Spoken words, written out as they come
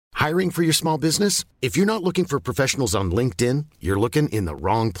Hiring for your small business? If you're not looking for professionals on LinkedIn, you're looking in the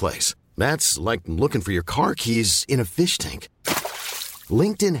wrong place. That's like looking for your car keys in a fish tank.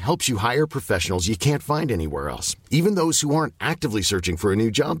 LinkedIn helps you hire professionals you can't find anywhere else, even those who aren't actively searching for a new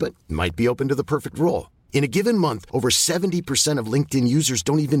job but might be open to the perfect role. In a given month, over 70% of LinkedIn users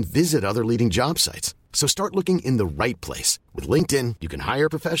don't even visit other leading job sites. So start looking in the right place. With LinkedIn, you can hire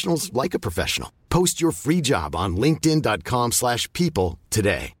professionals like a professional. Post your free job on linkedin.com/people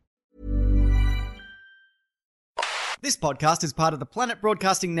today. This podcast is part of the Planet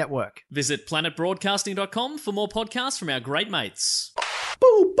Broadcasting Network. Visit planetbroadcasting.com for more podcasts from our great mates.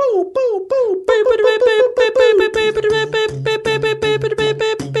 Boo, boo, boo, boo,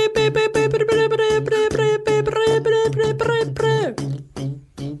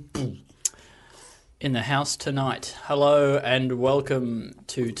 In the house tonight. Hello and welcome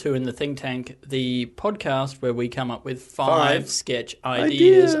to Two in the Think Tank, the podcast where we come up with five sketch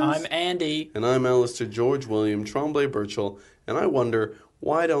ideas. I'm Andy. And I'm Alistair George William Tremblay Birchall, and I wonder,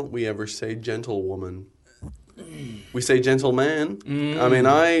 why don't we ever say gentlewoman? We say gentleman. I mean,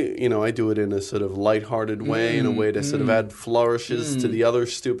 I do it in a sort of lighthearted way, in a way to sort of add flourishes to the other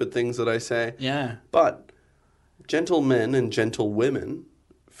stupid things that I say. Yeah. But gentlemen and gentlewomen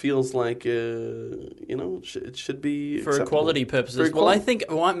feels like, it should be For acceptable. equality purposes. Well, I think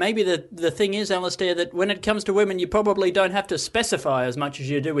maybe the thing is, Alistair, that when it comes to women, you probably don't have to specify as much as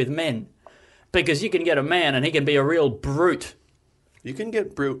you do with men. Because you can get a man and he can be a real brute. You can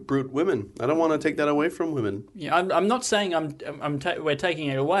get brute women. I don't want to take that away from women. Yeah, I'm not saying we're taking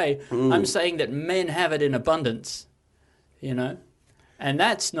it away. I'm saying that men have it in abundance, and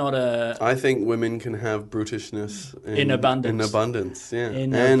that's not a. I think women can have brutishness in abundance. In abundance, yeah,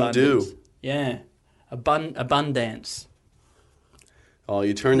 in and abundance. do. Yeah, abundance. Oh,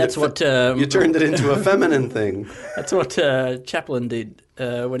 you turned That's you turned it into a feminine thing. That's what Chaplin did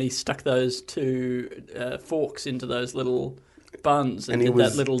when he stuck those two forks into those little buns and did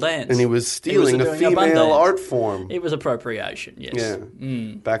that little dance. And he was stealing a female art form. It was appropriation, yes. Yeah.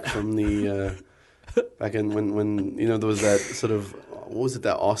 Back from the back in when there was that sort of, what was it,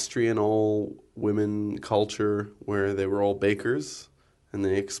 that Austrian all women culture where they were all bakers and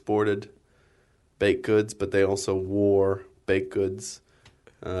they exported baked goods, but they also wore baked goods,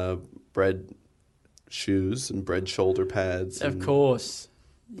 bread shoes and bread shoulder pads. Of course.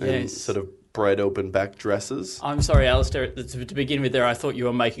 And yes. sort of bread open back dresses. I'm sorry, Alistair, to begin with there, I thought you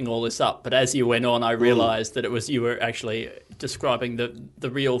were making all this up, but as you went on, I realised that you were actually describing the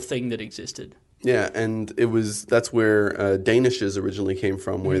real thing that existed. Yeah, and that's where Danishes originally came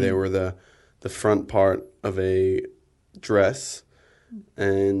from, where they were the front part of a dress,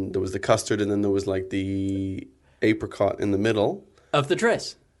 and there was the custard, and then there was like the apricot in the middle of the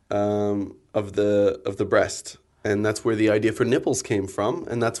dress, of the breast, and that's where the idea for nipples came from,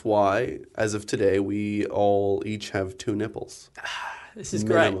 and that's why, as of today, we all each have two nipples. This is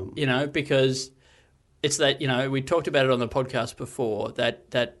minimum. Great, because it's that we talked about it on the podcast before,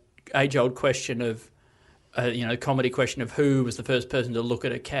 that age-old question of, comedy question of who was the first person to look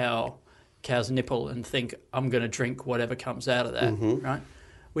at a cow's nipple and think, I'm going to drink whatever comes out of that, right?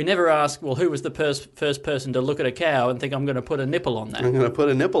 We never ask, well, who was the first person to look at a cow and think, I'm going to put a nipple on that? I'm going to put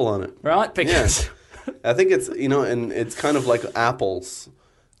a nipple on it. Right? Because I think it's, and it's kind of like apples.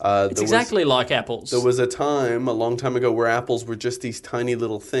 It's exactly like apples. There was a time, a long time ago, where apples were just these tiny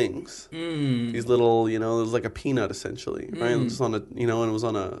little things. These little, it was like a peanut, essentially, right? It was on and it was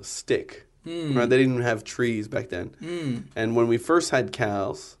on a stick, right? They didn't have trees back then. And when we first had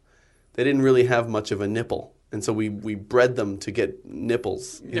cows, they didn't really have much of a nipple. And so we bred them to get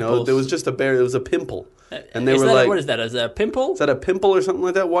nipples. There was just there was a pimple. And they were like, what is that? Is that a pimple? Is that a pimple or something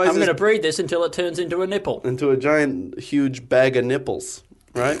like that? Why is I'm going to breed this until it turns into a nipple. Into a giant, huge bag of nipples,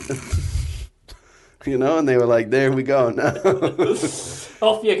 right? And they were like, there we go. Now.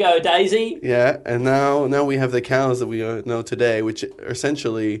 Off you go, Daisy. Yeah, and now we have the cows that we know today, which are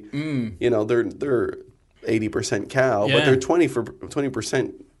essentially, they're 80% cow, but they're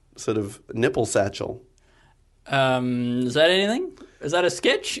 20% sort of nipple satchel. Is that anything? Is that a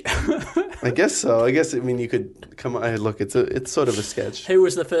sketch? I guess so. You could come. Look, it's sort of a sketch. Who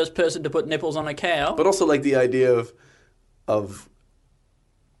was the first person to put nipples on a cow? But also like the idea of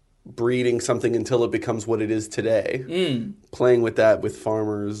breeding something until it becomes what it is today. Playing with that with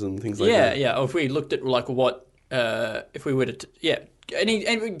farmers and things like that. Yeah. Or if we looked at like what if we were to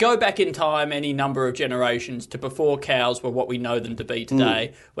and go back in time any number of generations to before cows were what we know them to be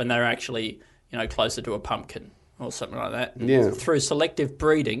today, when they're actually closer to a pumpkin or something like that. Yeah. Through selective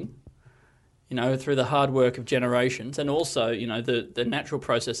breeding, through the hard work of generations, and also, the natural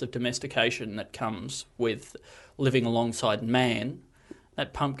process of domestication that comes with living alongside man,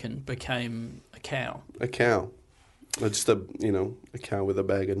 that pumpkin became a cow. A cow. Just a cow with a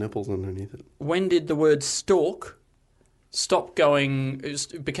bag of nipples underneath it. When did the word stalk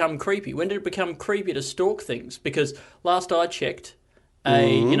become creepy? When did it become creepy to stalk things? Because last I checked,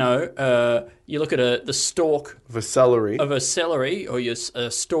 you look at the stalk of a celery, or a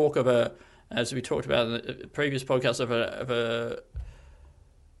stalk of a, as we talked about in the previous podcast, of a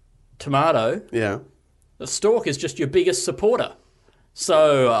tomato. Yeah. The stalk is just your biggest supporter.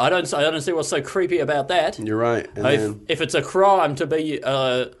 So I don't see what's so creepy about that. You're right. And if it's a crime to be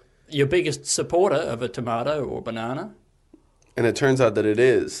your biggest supporter of a tomato or banana. And it turns out that it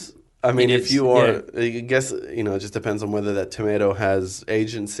is. I mean, if you are, I guess, it just depends on whether that tomato has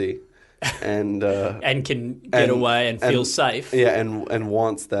agency and and can get away and feel safe. Yeah, and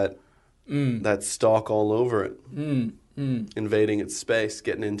wants that that stalk all over it, invading its space,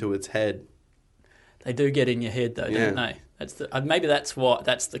 getting into its head. They do get in your head, though, don't they? Maybe that's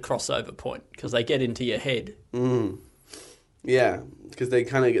the crossover point, because they get into your head. Yeah, because they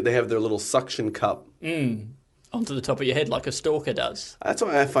have their little suction cup. Onto the top of your head like a stalker does. That's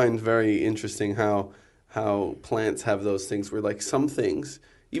why I find very interesting how plants have those things where, like, some things,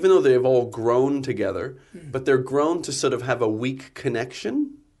 even though they've all grown together, but they're grown to sort of have a weak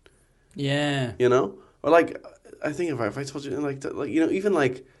connection. Yeah. Or like, I think if I told you, even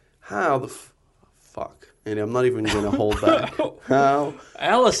like, how the fuck, and I'm not even going to hold back. How,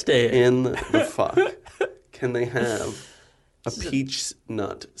 Alistair, in the fuck, can they have a peach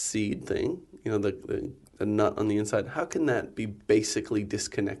nut seed thing? The nut on the inside, how can that be basically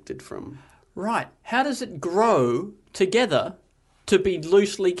disconnected from? Right. How does it grow together to be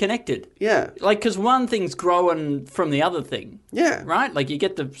loosely connected? Yeah. Like, because one thing's growing from the other thing. Yeah. Right? Like, you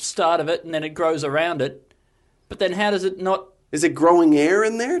get the start of it and then it grows around it. But then how does it not... Is it growing air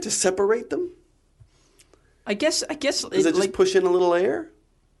in there to separate them? I guess... Does it just push in a little air?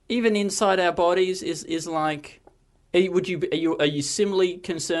 Even inside our bodies is like... Are you similarly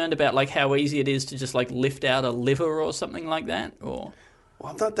concerned about, like, how easy it is to just, like, lift out a liver or something like that? Or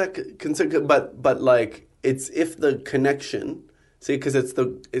well, I'm not that concerned, but like, it's if the connection. See, because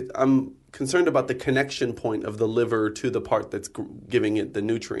I'm concerned about the connection point of the liver to the part that's giving it the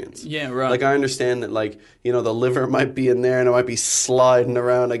nutrients. Yeah, right. Like, I understand that, like, the liver might be in there and it might be sliding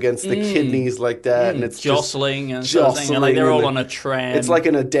around against the kidneys like that, and it's jostling and jostling, and like they're all on a tram. It's like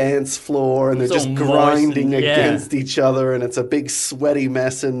in a dance floor, and they're just grinding against each other, and it's a big sweaty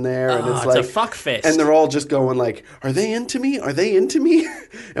mess in there, and it's like a fuck fest. And they're all just going like, "Are they into me? Are they into me?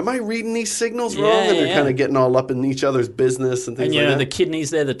 Am I reading these signals wrong?" And they're kind of getting all up in each other's business and things like that. And the kidneys,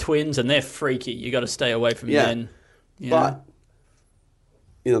 they're the twins, and they're freaky. You got to stay away from them. But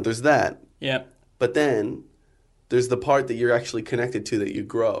there's that. Yeah. But then there's the part that you're actually connected to that you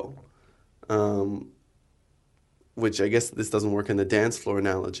grow, which I guess this doesn't work in the dance floor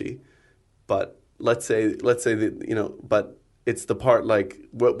analogy. But let's say that but it's the part, like,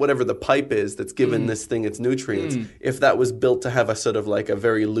 whatever the pipe is that's given this thing its nutrients. If that was built to have a sort of like a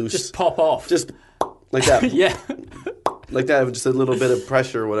very loose, just pop off, just like that. Yeah. Like that, just a little bit of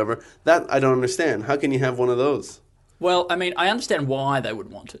pressure or whatever. That I don't understand. How can you have one of those? Well, I mean, I understand why they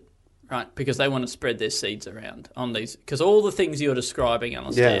would want it, right? Because they want to spread their seeds around on these. Because all the things you're describing,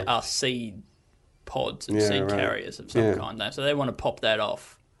 Alistair, are seed pods and seed carriers of some kind. So they want to pop that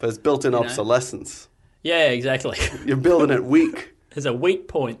off. But it's built-in obsolescence. Yeah, exactly. You're building it weak. There's a weak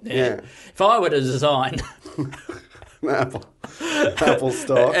point there. Yeah. If I were to design... Apple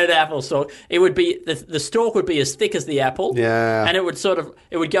stalk. An apple stalk. It would be the stalk would be as thick as the apple. Yeah. And it would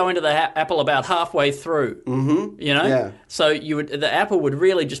go into the apple about halfway through. Mm-hmm. Yeah. So the apple would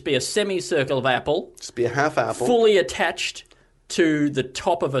really just be a semicircle of apple. Just be a half apple. Fully attached to the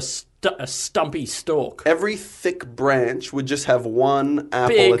top of a stumpy stalk. Every thick branch would just have one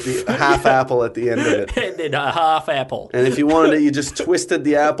apple half apple at the end of it. And then a half apple. And if you wanted it, you just twisted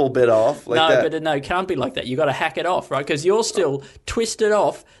the apple bit off like that. It can't be like that. You got to hack it off, right? Because you're still twisted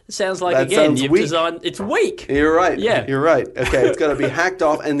off. It sounds like, you've designed... It's weak. You're right. Yeah. You're right. Okay, it's got to be hacked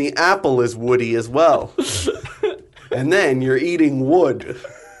off, and the apple is woody as well. And then you're eating wood.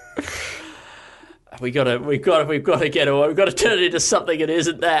 We've got to get away. We've got to turn it into something it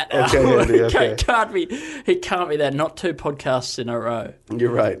isn't that. Okay, Andy, okay. It can't be that. Not 2 podcasts in a row. You're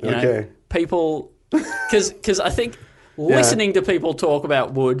right. Okay. People, because I think listening to people talk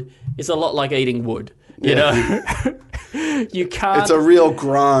about wood is a lot like eating wood. You know, you can't. It's a real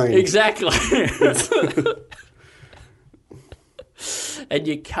grind. Exactly. And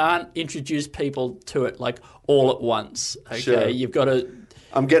you can't introduce people to it like all at once. Okay, sure. You've got to.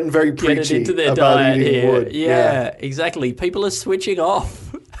 I'm getting very preachy get it into their about diet eating here. wood. Yeah, exactly. People are switching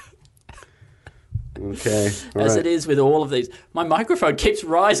off. Okay. All as right. it is with all of these. My microphone keeps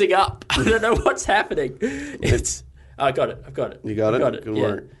rising up. I don't know what's happening. I got it. I've got it. You got I've it? got it. Good Yeah.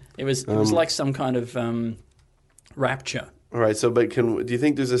 work. It was like some kind of rapture. All right. So, but do you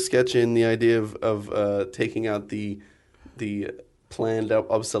think there's a sketch in the idea of taking out the planned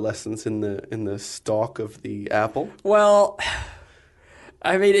obsolescence in the stock of the Apple? Well,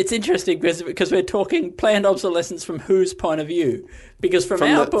 I mean, it's interesting because we're talking planned obsolescence from whose point of view? Because from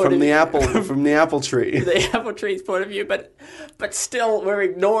our point of view, from the apple tree. the apple tree's point of view, but still we're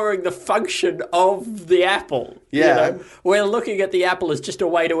ignoring the function of the apple. Yeah. You know? We're looking at the apple as just a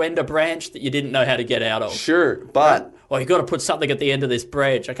way to end a branch that you didn't know how to get out of. Sure, but Well, you've got to put something at the end of this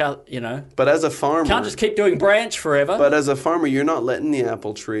branch. I can't, but as a farmer, can't just keep doing branch forever. But as a farmer, you're not letting the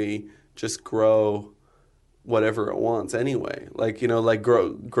apple tree just grow whatever it wants anyway. Like,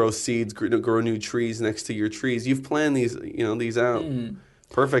 grow seeds, grow new trees next to your trees. You've planned these out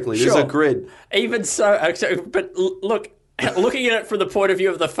perfectly. There's Sure. a grid. Even so, but look, looking at it from the point of view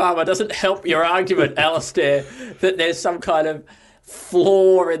of the farmer doesn't help your argument, Alistair, that there's some kind of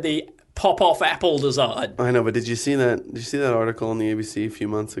flaw in the pop-off apple design. I know, but did you see that? Did you see that article on the ABC a few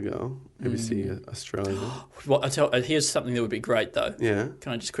months ago? ABC Australia. Well, here's something that would be great, though. Yeah.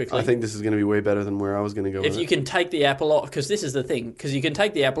 Can I just quickly? I think this is going to be way better than where I was going to go. If you can take the apple off, because this is the thing, because you can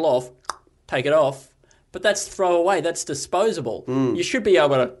take the apple off, take it off, but that's throw away, that's disposable. You should be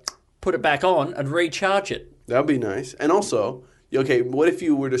able to put it back on and recharge it. That'd be nice. And also, okay, what if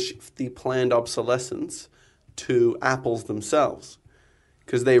you were to shift the planned obsolescence to apples themselves?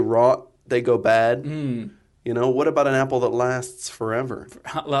 Because they rot, they go bad. What about an apple that lasts forever?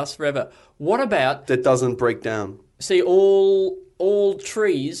 Lasts forever. What about, That doesn't break down. see, all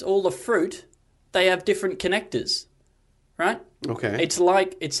trees, all the fruit, they have different connectors, right? Okay. It's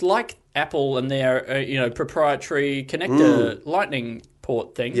like Apple and their proprietary connector lightning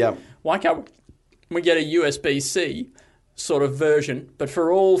port thing. Yeah. Why can't we get a USB-C sort of version, but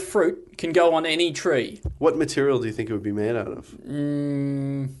for all fruit can go on any tree? What material do you think it would be made out of?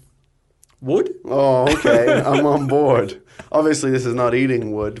 Wood? Oh, okay. I'm on board. Obviously, this is not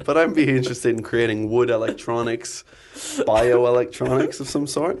eating wood, but I'd be interested in creating wood electronics, bioelectronics of some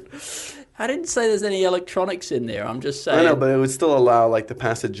sort. I didn't say there's any electronics in there. I'm just saying. I know, but it would still allow like the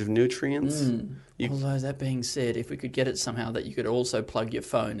passage of nutrients. Although that being said, if we could get it somehow that you could also plug your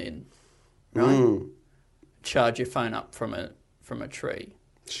phone in, right? Charge your phone up from a tree.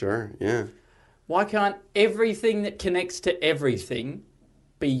 Sure, yeah. Why can't everything that connects to everything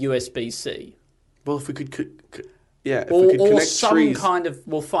be USB-C? Well, if we could, if Or, we could or connect some trees. kind of,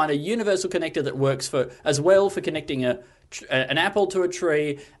 we'll find a universal connector that works for connecting an apple to a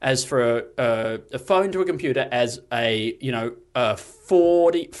tree, as for a phone to a computer, as a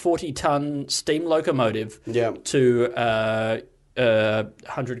 40-ton steam locomotive Yeah. to a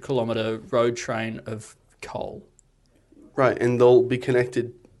 100-kilometer road train of coal. Right, and they'll be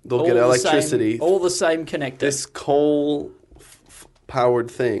connected. They'll get electricity. All the same connector. This coal-powered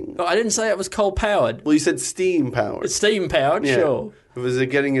thing. Oh, I didn't say it was coal powered. Well, you said steam-powered. It's steam powered, Yeah. sure. Was it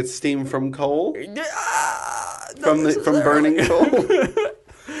getting its steam from coal? From necessarily. burning coal?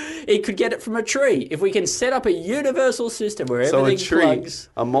 It could get it from a tree. If we can set up a universal system where So a everything tree, plugs.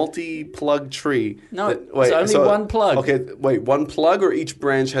 a multi-plug tree. No, it's only one plug. Okay, wait, one plug or each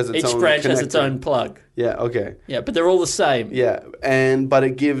branch has its own Each branch has its connector? own plug. Yeah, okay. Yeah, but they're all the same. Yeah, but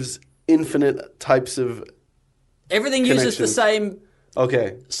it gives infinite types of... Everything uses the Connections. same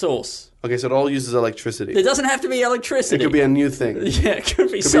Okay, source. okay, so it all uses electricity. There doesn't have to be It electricity. could be a new thing. Do Yeah, it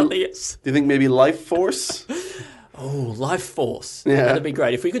could be something else. you think maybe life force? Oh, life force. Yeah. That'd be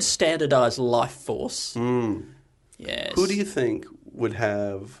great. If we could standardize life force. Yes. Who do you think would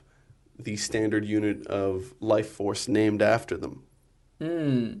have the standard unit of life force named after them?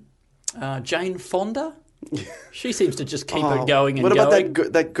 Jane Fonda? She seems to just keep it going and what about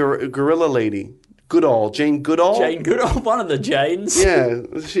going. that gorilla lady? Goodall, Jane Goodall? Jane Goodall, one of the Janes. Yeah,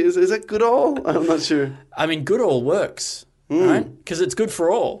 is that Goodall? I'm not sure. I mean, Goodall works, right? Because it's good for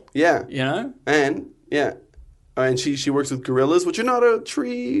all, Yeah, you know? and she works with gorillas, which are not a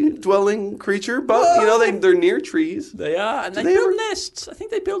tree-dwelling creature, but they're near trees. They are, and they they build ever- nests. I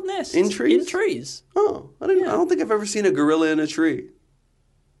think they build nests. In trees? In trees. Oh, I don't think I've ever seen a gorilla in a tree.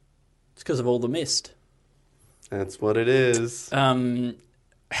 It's because of all the mist. That's what it is.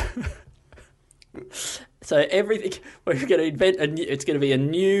 So everything we're going to invent. It's going to be a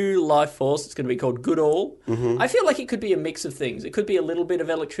new life force. It's going to be called Goodall. I feel like it could be a mix of things. It could be a little bit of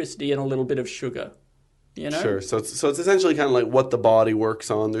electricity and a little bit of sugar. You know? Sure. So it's essentially kind of like what the body works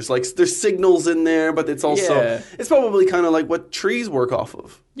on. There's signals in there, but it's also Yeah. it's probably kind of like what trees work off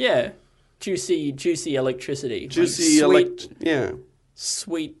of. Yeah. Juicy electricity. Juicy Like sweet, yeah.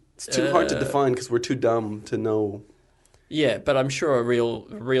 sweet It's too hard to define because we're too dumb to know. Yeah, but I'm sure a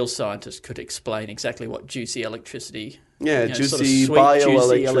real scientist could explain exactly what juicy electricity. Yeah, juicy sort of sweet,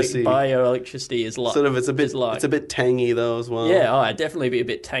 bioelectricity. Bioelectricity is like. Sort of, it's a bit tangy though as well. Yeah, it'd definitely be a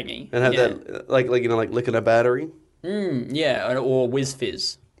bit tangy. And have that like licking a battery. Yeah, or whiz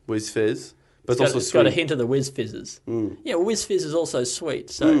fizz. Whiz fizz, but it's also it's sweet. got a hint of the whiz fizzes. Yeah, whiz fizz is also sweet.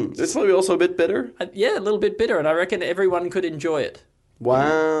 So it's probably also a bit bitter. Yeah, a little bit bitter, and I reckon everyone could enjoy it.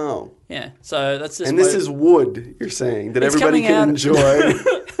 Wow. Yeah, so that's just. And this is wood. You're saying that everybody can enjoy.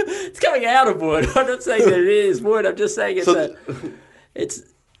 It's coming out of wood. I'm not saying that it is wood. I'm just saying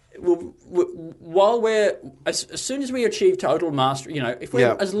while we're as soon as we achieve total mastery, if we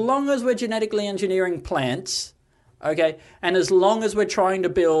as long as we're genetically engineering plants, okay, and as long as we're trying to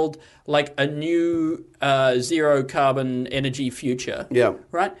build like a new zero carbon energy future,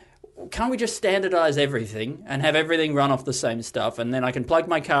 right? Can't we just standardize everything and have everything run off the same stuff? And then I can plug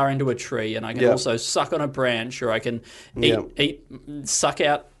my car into a tree, and I can also suck on a branch, or I can suck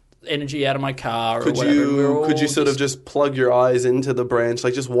out energy out of my car. Could you sort of just plug your eyes into the branch,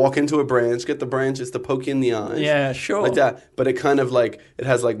 like just walk into a branch, get the branches to poke you in the eyes? Yeah, sure. Like that, but it kind of like it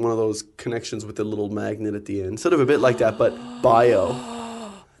has like one of those connections with the little magnet at the end, sort of a bit like that, but bio.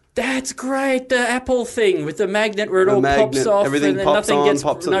 That's great. The Apple thing with the magnet where it all pops off, everything and then pops nothing on, gets,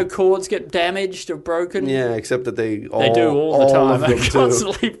 pops no cords get damaged or broken. Yeah, except that they do all the time. Of them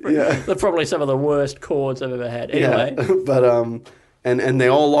Constantly. Yeah. They're probably some of the worst cords I've ever had. Anyway, but and they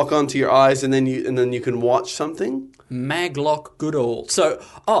all lock onto your eyes, and then you can watch something. Maglock Goodall. So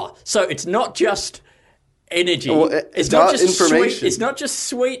it's not just energy. Well, it's not just information. Sweet. It's not just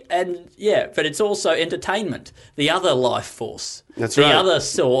sweet and but it's also entertainment. The other life force. That's the right. The other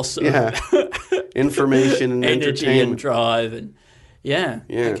source of information and energy entertainment and drive and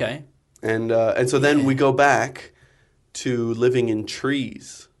okay. And so then we go back to living in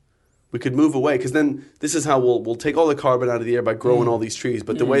trees. We could move away because then this is how we'll take all the carbon out of the air by growing all these trees.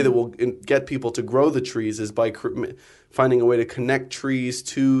 But the way that we'll get people to grow the trees is by finding a way to connect trees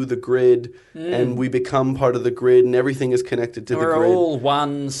to the grid, and we become part of the grid, and everything is connected to the grid. We're all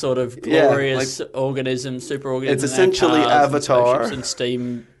one sort of glorious organism, superorganism. It's essentially Avatar. And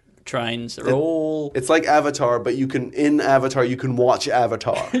steam trains are It's like Avatar, but in Avatar you can watch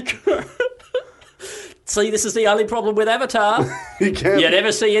Avatar. See, this is the only problem with Avatar. You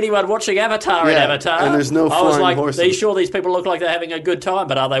never see anyone watching Avatar in Avatar. And there's no flying horses. Are you sure these people look like they're having a good time,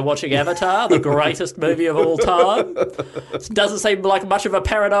 but are they watching Avatar, the greatest movie of all time? It doesn't seem like much of a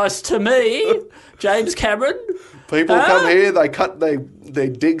paradise to me, James Cameron. People come here, they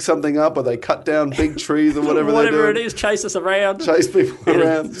dig something up, or they cut down big trees or whatever they're doing. Whatever it is, chase us around. Chase people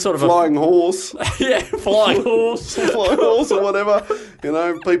around. Sort of flying horse. Flying horse. Flying horse or whatever.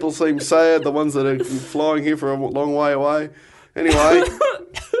 People seem sad, the ones that are flying here for a long way away. Anyway,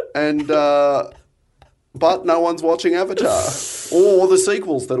 and but no one's watching Avatar or the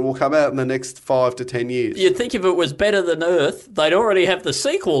sequels that will come out in the next 5 to 10 years. You'd think if it was better than Earth, they'd already have the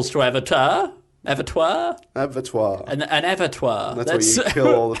sequels to Avatar. Abattoir? Abattoir. An abattoir. That's where you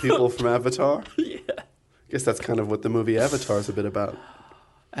kill all the people from Avatar? Yeah. I guess that's kind of what the movie Avatar is a bit about.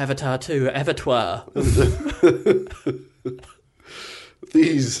 Avatar 2, Abattoir.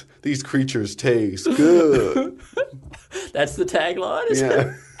 These creatures taste good. That's the tagline,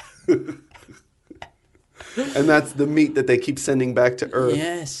 isn't it? And that's the meat that they keep sending back to Earth.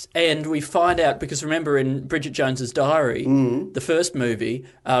 Yes, and we find out, because remember in Bridget Jones's Diary, the first movie,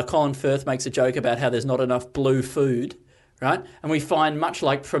 Colin Firth makes a joke about how there's not enough blue food, right? And we find, much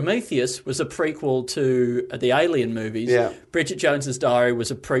like Prometheus was a prequel to the Alien movies, Bridget Jones's Diary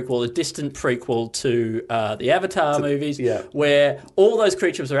was a distant prequel to the Avatar movies, where all those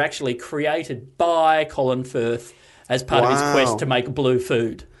creatures are actually created by Colin Firth as part of his quest to make blue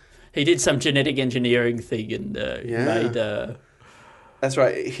food. He did some genetic engineering thing and made... That's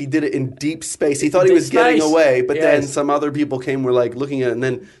right. He did it in deep space. He thought he was getting away, but then some other people were like looking at it, and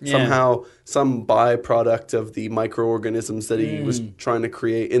then somehow some byproduct of the microorganisms that he was trying to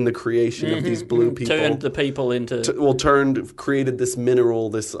create in the creation of these blue people... Turned the people into... created this mineral,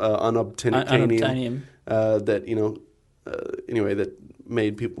 this unobtainium, that, anyway, that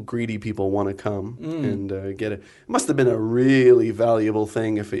made greedy people want to come and get it. It must have been a really valuable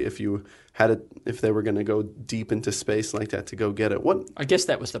thing if you had it, if they were going to go deep into space like that to go get it. I guess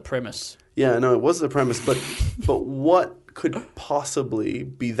that was the premise. Yeah, no, it was the premise, but what could possibly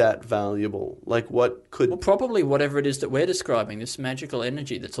be that valuable? Like what could... Well, probably whatever it is that we're describing, this magical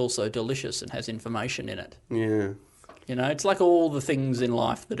energy that's also delicious and has information in it. Yeah. It's like all the things in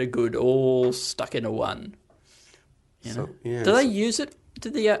life that are good, all stuck into one. Do they use it?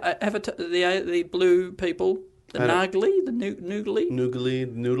 Did the Avatar, the blue people? The Nagli, the Noogly,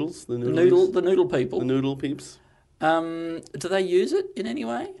 Noogly noodles, the noodle people. the noodle peeps. Do they use it in any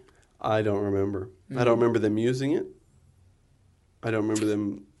way? I don't remember. I don't remember them using it. I don't remember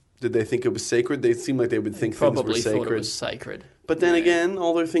them. Did they think it was sacred? They seemed like they would think things were Probably sacred. thought it was sacred. But then again,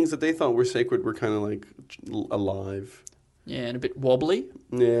 all their things that they thought were sacred were kind of like alive. Yeah, and a bit wobbly.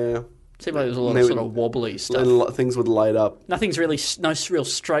 Yeah. Seemed like there was a lot of sort of wobbly stuff. And things would light up. Nothing's really, no real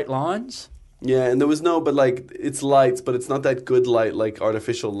straight lines. Yeah, and there was but like, it's lights, but it's not that good light, like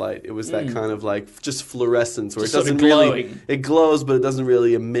artificial light. It was that kind of like, just fluorescence, where Just it doesn't sort of really, glowing. it glows, but it doesn't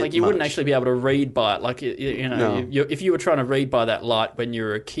really emit Like you much. wouldn't actually be able to read by it. Like, you know, No. if you were trying to read by that light when you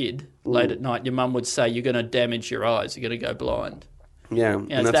were a kid, late at night, your mum would say, you're going to damage your eyes, you're going to go blind. Yeah,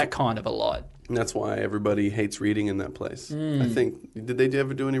 Yeah, it's that kind of a light. and that's why everybody hates reading in that place. I think, did they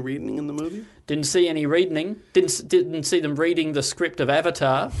ever do any reading in the movie? Didn't see any reading. Didn't see them reading the script of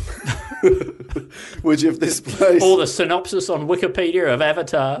Avatar Which if this place... or the synopsis on Wikipedia of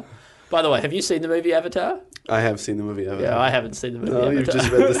Avatar. By the way, have you seen the movie Avatar? I have seen the movie Avatar. Yeah, I haven't seen the movie No, Avatar. you've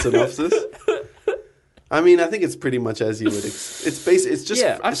just read the synopsis? I mean, I think it's pretty much as you would... it's just...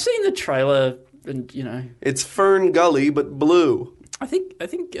 Yeah, I've seen the trailer, and you know, It's Fern Gully, but blue. I think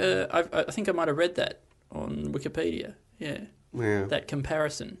I might have read that on Wikipedia. Yeah, Yeah. that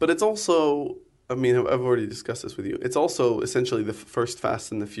comparison. But it's also... I mean, I've already discussed this with you. It's also essentially the first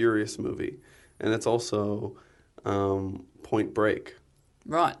Fast and the Furious movie. And it's also Point Break.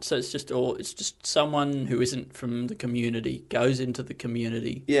 Right, so it's just someone who isn't from the community goes into the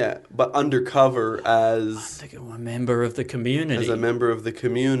community. Yeah, but undercover as Like a member of the community. a member of the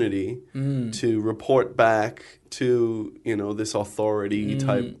community to report back to, this authority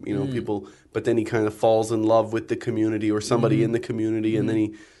type, people. But then he kind of falls in love with the community or somebody in the community, and then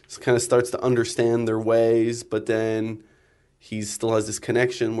he kind of starts to understand their ways, but then he still has this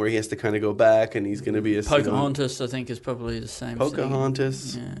connection where he has to kind of go back, and he's going to be a... Pocahontas, I think, is probably the same thing.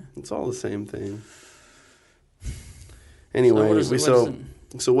 Pocahontas. Yeah. It's all the same thing. Anyway,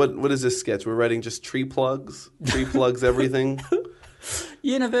 So what is this sketch? We're writing just tree plugs? Tree plugs everything?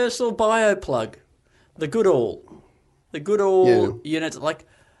 Universal Bioplug. The good all units. Like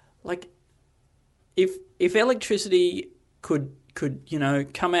if electricity could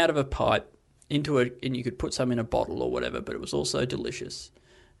come out of a pipe into it, and you could put some in a bottle or whatever, but it was also delicious,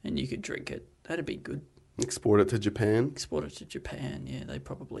 and you could drink it. That'd be good. Export it to Japan? Export it to Japan. Yeah, they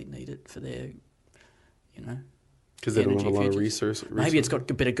probably need it for their, Because they don't have a lot of futures. research. Maybe it's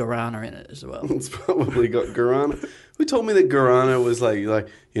got a bit of guarana in it as well. It's probably got guarana. Who told me that guarana was like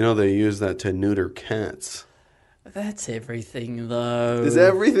they use that to neuter cats? That's everything, though. Is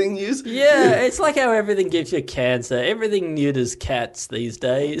everything used? Yeah, it's like how everything gives you cancer. Everything neuters cats these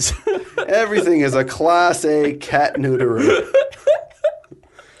days. Everything is a Class A cat neuterer.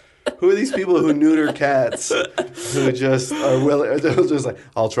 Who are these people who neuter cats? Who just are willing? They're just like,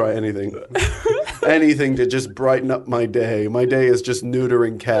 I'll try anything, anything to just brighten up my day. My day is just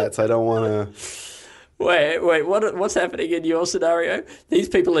neutering cats. I don't want to. Wait, what's happening in your scenario? These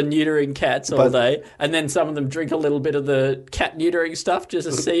people are neutering cats all day, and then some of them drink a little bit of the cat neutering stuff just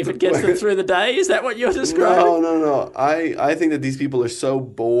to see if it gets them through the day? Is that what you're describing? No. I think that these people are so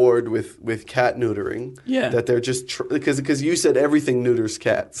bored with cat neutering that they're just... Because you said everything neuters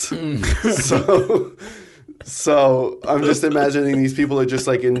cats. So I'm just imagining these people are just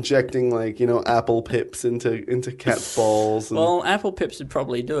like injecting apple pips into cats' balls. Well, apple pips would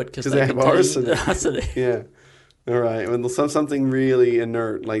probably do it because they have arsenic. arsenic. Yeah. All right. When something really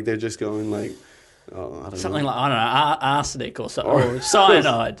inert, like they're just going like, I don't Something know. like, I don't know, arsenic or something. Or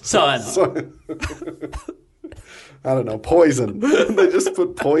cyanide. I don't know, poison. They just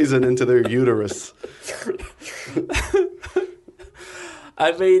put poison into their uterus.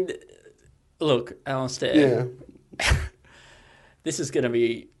 I mean, look, Alistair. Yeah. This is going to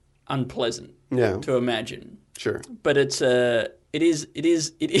be unpleasant to imagine. Sure. But it is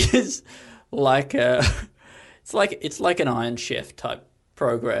like it's like an Iron Chef type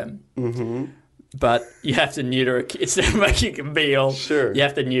program. Mm-hmm. But you have to neuter instead of making a meal. Sure. You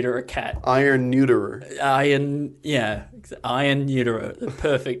have to neuter a cat. Iron neuterer. Iron neuterer. The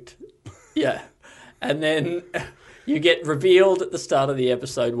perfect. Yeah. And then you get revealed at the start of the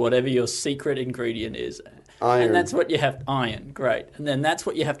episode whatever your secret ingredient is. Iron. And that's what you have. Iron, great. And then that's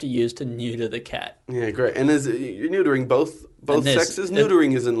what you have to use to neuter the cat. Yeah, great. And you're neutering both sexes?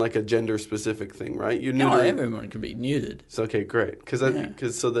 Neutering isn't like a gender specific thing, right? You're neutering. No, everyone can be neutered. So, okay, great.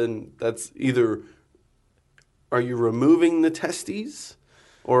 Because so then that's either, are you removing the testes,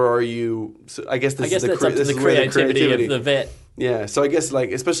 or are you? So I guess that's up to the creativity of the vet. Yeah, so I guess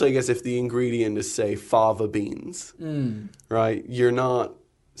especially if the ingredient is say fava beans, right? You're not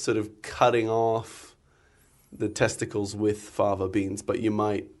sort of cutting off the testicles with fava beans, but you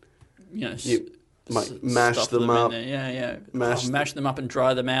might mash stuff them in up. there. Yeah. Mash them up and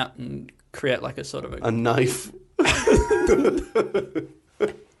dry them out and create like a sort of a knife.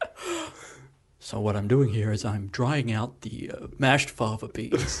 So what I'm doing here is I'm drying out the mashed fava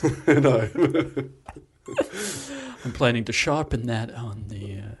beans. No. I'm planning to sharpen that on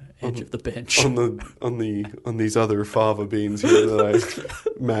the edge of the bench. on these other fava beans here that I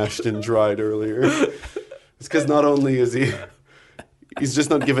mashed and dried earlier. It's because not only is he's just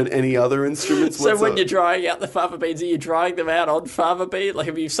not given any other instruments. So when you're drying out the fava beans, are you drying them out on fava beans? Like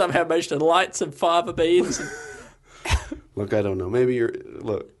have you somehow managed to light some fava beans? Look, I don't know. Maybe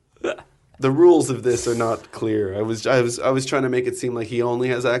the rules of this are not clear. I was trying to make it seem like he only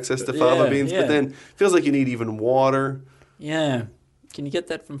has access to fava beans, but then it feels like you need even water. Yeah. Can you get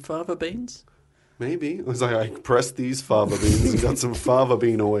that from fava beans? Maybe. It was like I pressed these fava beans and got some fava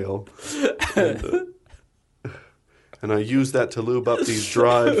bean oil. And I used that to lube up these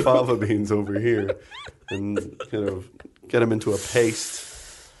dried fava beans over here and kind of get them into a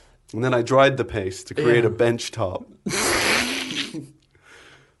paste. And then I dried the paste to create a bench top.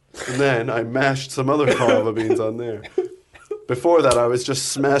 And then I mashed some other fava beans on there. Before that, I was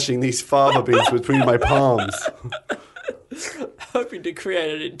just smashing these fava beans between my palms. Hoping to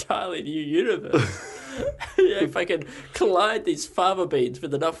create an entirely new universe. If I can collide these fava beans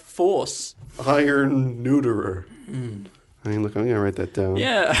with enough force. Iron neuterer. I mean, look, I'm going to write that down.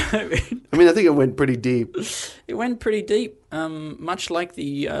 Yeah. I think it went pretty deep. It went pretty deep, much like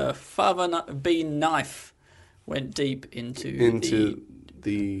the fava bean knife went deep into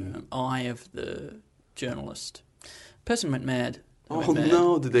the eye of the journalist. Person went mad. Oh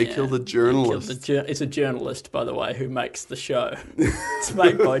no! Did they kill the journalist? It's a journalist, by the way, who makes the show. It's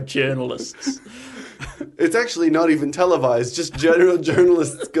made by journalists. It's actually not even televised. Just general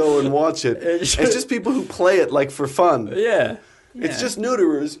journalists go and watch it. It's just people who play it like for fun. Yeah. It's just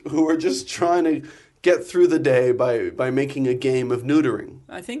neuterers who are just trying to get through the day by making a game of neutering.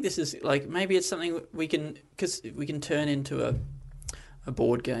 I think this is like maybe it's something we can turn into a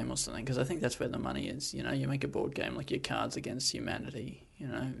board game or something, because I think that's where the money is. You know, you make a board game like your Cards Against Humanity. You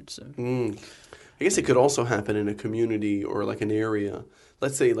know, it's I guess it could also happen in a community or like an area.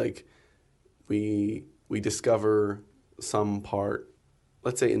 Let's say like we discover some part.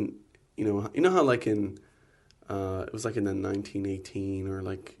 Let's say in you know how like in it was like in the 1918 or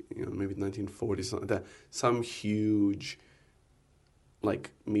like maybe 1940s, something like that. Some huge like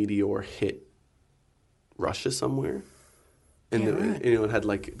meteor hit Russia somewhere. And it had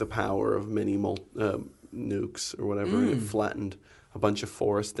like the power of many nukes or whatever, and it flattened a bunch of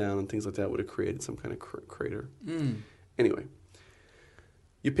forest down and things like that. Would have created some kind of crater. Anyway,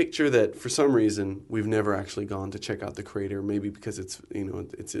 you picture that for some reason we've never actually gone to check out the crater. Maybe because it's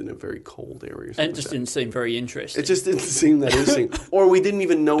it's in a very cold area. And it just didn't seem very interesting. It just didn't seem that interesting, or we didn't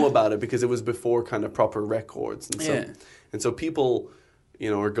even know about it because it was before kind of proper records, and so people.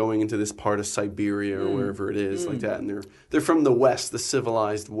 Are going into this part of Siberia or wherever it is like that, and they're from the West, the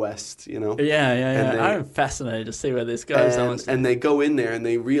civilized West, Yeah. I'm fascinated to see where this goes. And they go in there and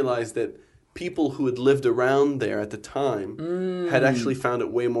they realize that people who had lived around there at the time had actually found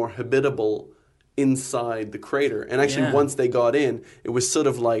it way more habitable inside the crater. And actually, once they got in, it was sort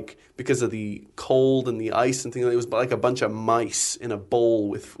of like, because of the cold and the ice and things, it was like a bunch of mice in a bowl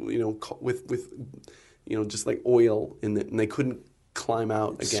with just like oil in it, and they couldn't climb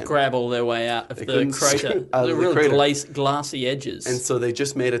out again. Scrabble their way out of the crater. The real glassy edges. And so they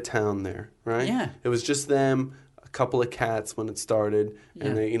just made a town there, right? Yeah. It was just them, a couple of cats when it started,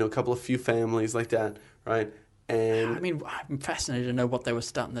 and a few families like that, right? And I'm fascinated to know what they were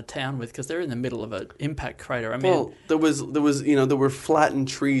starting the town with, because they're in the middle of an impact crater. There were flattened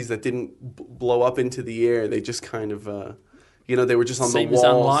trees that didn't blow up into the air. They just kind of they were just on the walls. Seems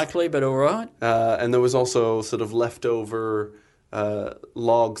unlikely, but all right. And there was also sort of leftover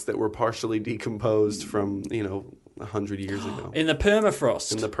logs that were partially decomposed from 100 years ago. In the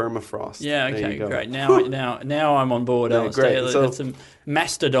permafrost. Yeah, okay, great. Now I'm on board. Great. So, some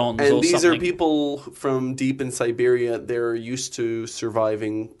mastodons and or these something. are people from deep in Siberia. They're used to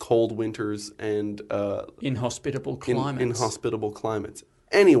surviving cold winters and inhospitable climates. Inhospitable climates.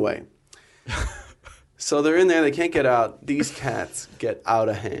 Anyway, so they're in there. They can't get out. These cats get out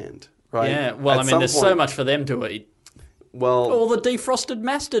of hand. Right? Yeah. Well, there's so much for them to eat. Well, or the defrosted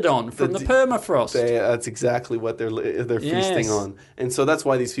mastodon from the permafrost. That's exactly what they're feasting on, and so that's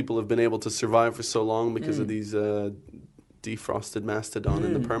why these people have been able to survive for so long, because of these defrosted mastodon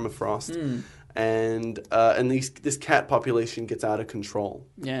in the permafrost, and this cat population gets out of control.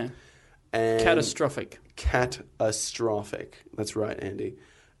 Yeah, and catastrophic. Catastrophic. That's right, Andy.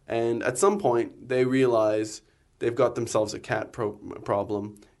 And at some point, they realize they've got themselves a cat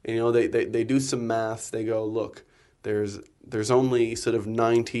problem. And, you know, they do some maths. They go, look, there's only sort of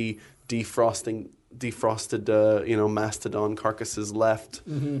 90 defrosted mastodon carcasses left,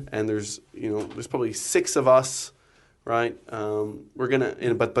 and there's probably 6 of us, right? We're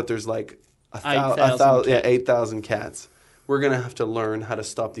gonna, but there's like 8,000 cats. We're gonna have to learn how to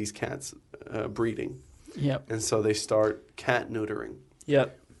stop these cats breeding. Yep. And so they start cat neutering.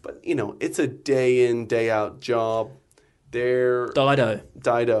 Yep. But you know, it's a day in, day out job. They're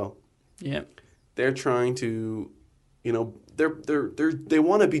Dido. Yep. They're trying to, you know, they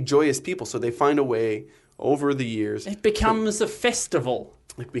want to be joyous people, so they find a way over the years. It becomes a festival.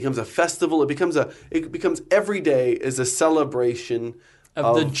 It becomes a festival. It becomes every day is a celebration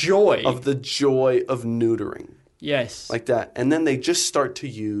of the joy of neutering. Yes. Like that. And then they just start to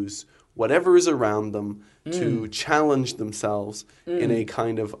use whatever is around them to challenge themselves in a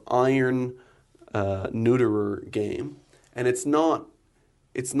kind of iron neuterer game. And it's not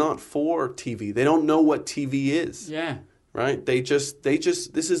for TV. They don't know what TV is. Yeah. Right? They just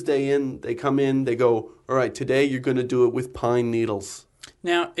this is day in, they come in, they go, all right, today you're going to do it with pine needles.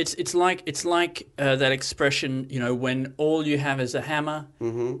 Now, it's like that expression, you know, when all you have is a hammer,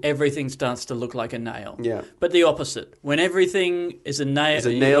 everything starts to look like a nail. Yeah. But the opposite. When everything is a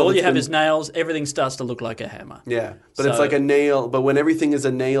nail, all you have is nails, everything starts to look like a hammer. Yeah. But it's like a nail, but when everything is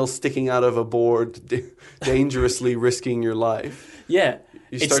a nail sticking out of a board, dangerously risking your life. Yeah.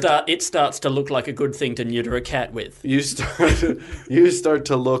 It starts to look like a good thing to neuter a cat with. You start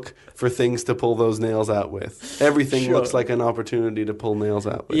to look for things to pull those nails out with. Everything looks like an opportunity to pull nails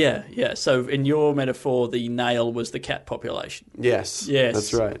out with. Yeah, yeah. So in your metaphor, the nail was the cat population. Yes.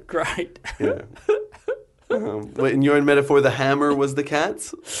 That's right. Great. Yeah. In your metaphor, the hammer was the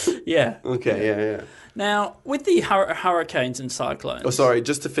cats? Yeah. Okay, yeah. Now, with the hurricanes and cyclones... Oh, sorry,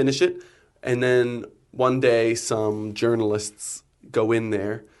 just to finish it. And then one day some journalists go in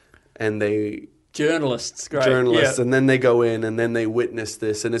there and they... Journalists, great. And then they go in and then they witness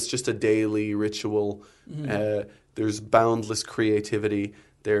this, and it's just a daily ritual. There's boundless creativity,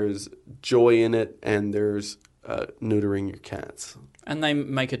 there's joy in it, and there's neutering your cats. And they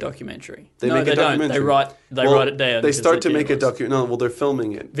make a documentary. They make a documentary. Don't. They write it down. They start to make a documentary. No, well, they're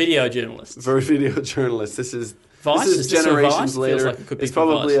filming it. Video journalists. For video journalists. This is Vice? This is generations later. Feels like it could be it's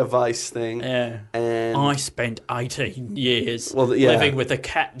probably Vice. A Vice thing. Yeah. And I spent 18 years living with the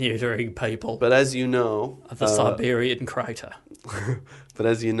cat neutering people. But as you know, of the Siberian crater. But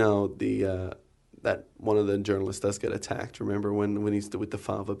as you know, that one of the journalists does get attacked. Remember when he's with the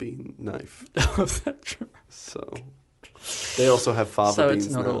fava bean knife? Oh, that's true. So they also have fava beans. So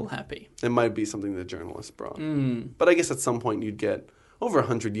it's not now. all happy. It might be something the journalists brought. But I guess at some point you'd get, over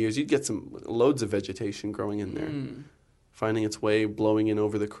 100 years, you'd get some loads of vegetation growing in there, finding its way, blowing in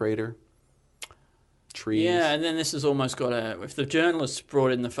over the crater. Trees. Yeah, and then this has almost got if the journalists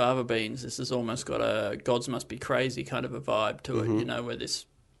brought in the fava beans, this has almost got a gods must be crazy kind of a vibe to it, you know, where this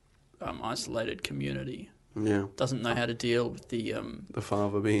isolated community doesn't know how to deal with the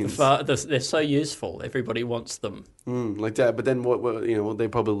fava beans. They're so useful. Everybody wants them. Like that. But then what you know, they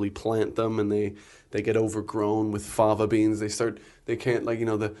probably plant them and they get overgrown with fava beans. They can't, like, you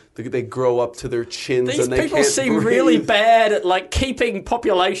know, they grow up to their chins. These and they people can't seem breathe. really bad at like keeping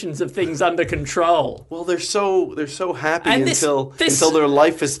populations of things under control. Well, they're so happy until their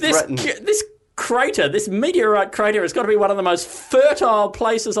life is threatened. This crater, this meteorite crater, has got to be one of the most fertile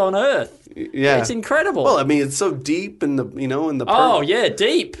places on Earth. Yeah, it's incredible. Well, I mean, it's so deep in the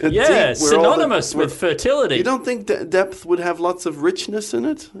deep. Yeah, synonymous with fertility. You don't think depth would have lots of richness in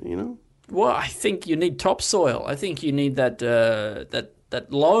it? You know. Well, I think you need topsoil. I think you need that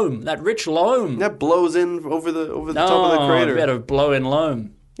loam, that rich loam that blows in over the top of the crater. Better blow in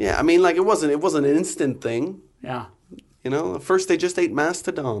loam. Yeah, I mean, like it wasn't an instant thing. Yeah. You know, at first they just ate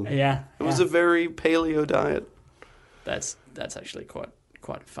mastodon. Yeah. It was a very paleo diet. That's actually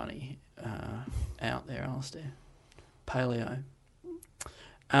quite funny out there, Alistair. Paleo.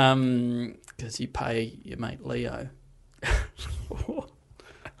 Because you pay your mate Leo.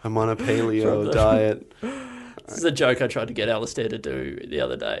 I'm on a paleo diet. This is a joke I tried to get Alistair to do the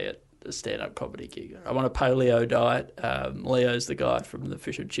other day at a stand-up comedy gig. I'm on a paleo diet. Leo's the guy from the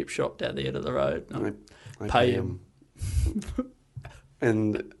fish and chip shop down the end of the road. I pay him.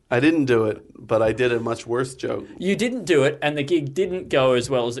 And I didn't do it, but I did a much worse joke. You didn't do it, and the gig didn't go as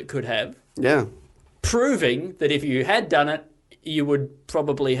well as it could have. Yeah. Proving that if you had done it, you would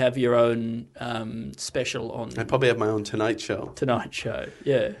probably have your own special on... I'd probably have my own Tonight Show. Tonight Show,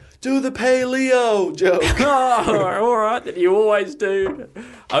 yeah. Do the paleo joke. Oh, all right, that you always do.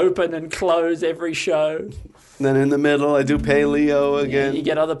 Open and close every show. Then in the middle, I do paleo again. You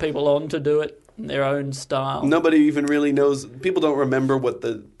get other people on to do it in their own style. Nobody even really knows. People don't remember what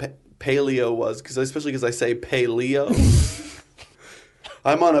the paleo was, especially because I say paleo.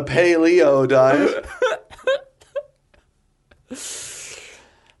 I'm on a paleo diet.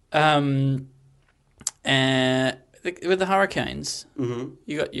 And with the hurricanes,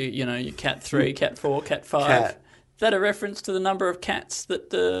 you got your Cat 3, Cat 4, Cat 5. Cat. Is that a reference to the number of cats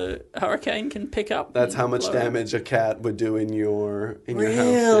that the hurricane can pick up? That's how much damage a cat would do in your house.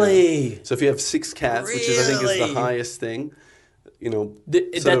 Really? Yeah. So if you have 6 cats, which is I think is the highest thing,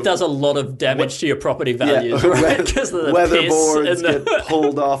 that does a lot of damage to your property values, right? Because the weatherboards get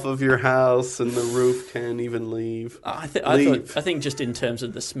pulled off of your house, and the roof can't even leave. I think just in terms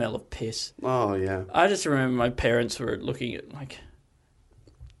of the smell of piss. Oh yeah. I just remember my parents were looking at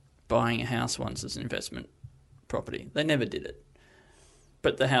buying a house once as an investment property. They never did it,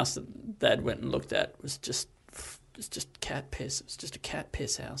 but the house that Dad went and looked at was just cat piss. It was just a cat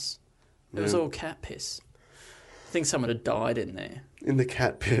piss house. It was all cat piss. I think someone had died in there. In the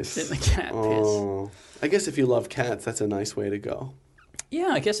cat piss. In the cat piss. I guess if you love cats, that's a nice way to go.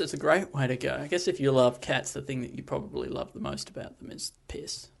 Yeah, I guess it's a great way to go. I guess if you love cats, the thing that you probably love the most about them is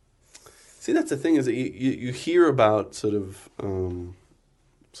piss. See, that's the thing is that you hear about sort of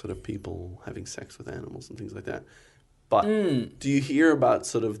people having sex with animals and things like that. But do you hear about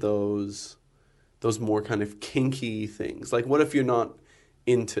sort of those more kind of kinky things? Like, what if you're not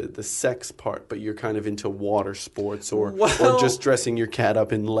into the sex part, but you're kind of into water sports or just dressing your cat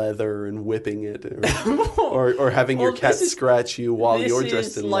up in leather and whipping it or having your cat scratch you while you're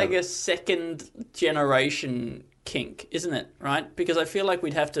dressed in leather? This is like a second generation kink, isn't it? Right? Because I feel like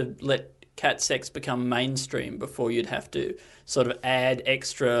we'd have to let cat sex become mainstream before you'd have to sort of add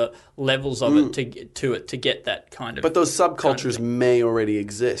extra levels of it to get that kind of. But those subcultures may already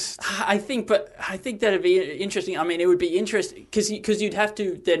exist. I think that'd be interesting. I mean, it would be interesting because you'd have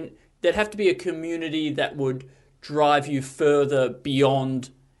to then there'd have to be a community that would drive you further beyond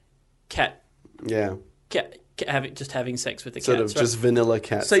cat. Yeah. Having sex with the sort cats. Sort of just vanilla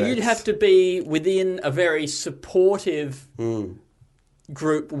cat. So sex. you'd have to be within a very supportive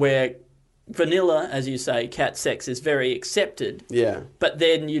group where vanilla, as you say, cat sex is very accepted. Yeah. But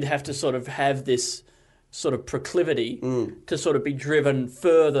then you'd have to sort of have this sort of proclivity to sort of be driven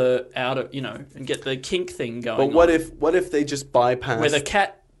further out of, and get the kink thing going. But what if they just bypass where the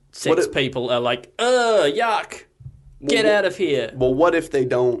cat sex people are like, yuck, get out of here. Well, what if they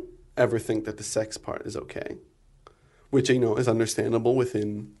don't ever think that the sex part is okay? Which, is understandable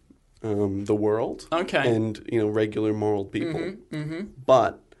within the world. Okay. And, regular moral people.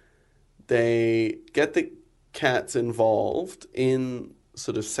 But they get the cats involved in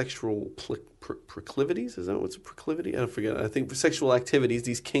sort of sexual proclivities. Is that what's a proclivity? I forget. I think sexual activities,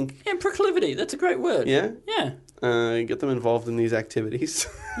 these kink. Yeah, proclivity. That's a great word. Yeah? Yeah. Get them involved in these activities.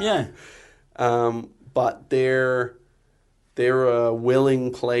 Yeah. But they're a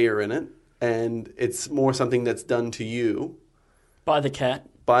willing player in it, and it's more something that's done to you. By the cat.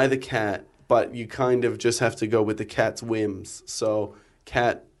 But you kind of just have to go with the cat's whims. So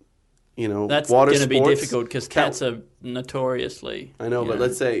cat... that's water going to be sports, difficult because cats are notoriously. I know, but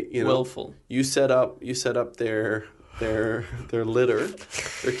let's say willful. You set up their litter,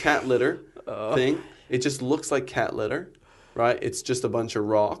 their cat litter thing. It just looks like cat litter, right? It's just a bunch of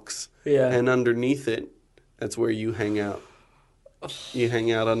rocks, and underneath it, that's where you hang out. You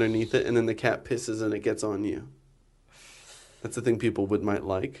hang out underneath it, and then the cat pisses and it gets on you. That's the thing people might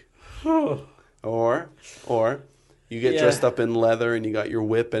like, or. You get dressed up in leather and you got your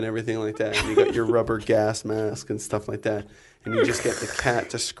whip and everything like that. And you got your rubber gas mask and stuff like that. And you just get the cat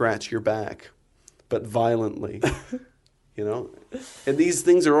to scratch your back, but violently. And these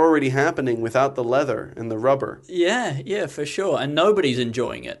things are already happening without the leather and the rubber. Yeah, for sure. And nobody's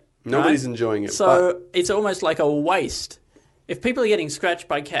enjoying it. Nobody's enjoying it. So it's almost like a waste. If people are getting scratched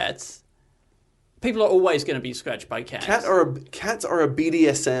by cats, people are always going to be scratched by cats. Cats are a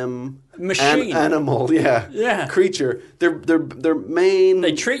BDSM machine animal, creature. They're main.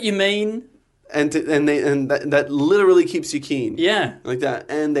 They treat you mean, and that literally keeps you keen. Yeah, like that.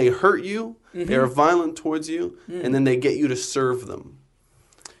 And they hurt you. They are violent towards you, and then they get you to serve them.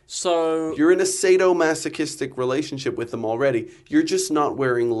 So you're in a sadomasochistic relationship with them already. You're just not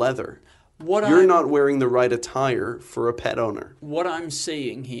wearing leather. You're not wearing the right attire for a pet owner. What I'm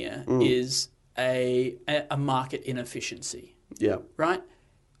seeing here is a market inefficiency. Yeah. Right?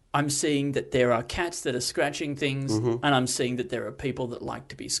 I'm seeing that there are cats that are scratching things, and I'm seeing that there are people that like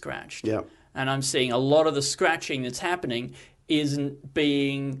to be scratched. Yeah. And I'm seeing a lot of the scratching that's happening isn't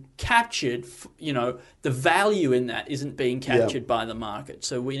being captured, the value in that isn't being captured by the market.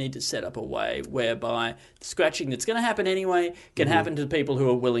 So we need to set up a way whereby the scratching that's going to happen anyway can happen to the people who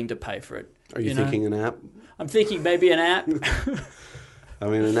are willing to pay for it. Are you thinking an app? I'm thinking maybe an app. I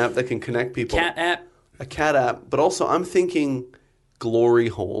mean, an app that can connect people. Cat app. A cat app. But also, I'm thinking glory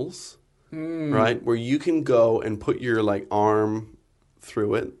holes, right? Where you can go and put your arm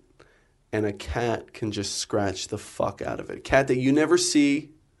through it, and a cat can just scratch the fuck out of it. Cat that you never see.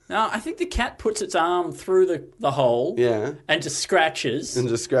 No, I think the cat puts its arm through the hole. Yeah. And just scratches. And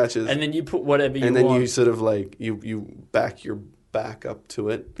then you put whatever you want. And then you sort of you back your back up to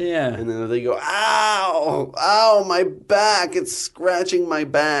it. Yeah. And then they go, ow, ow, my back. It's scratching my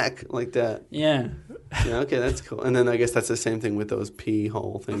back. Like that. Yeah. Yeah, okay, that's cool. And then I guess that's the same thing with those pee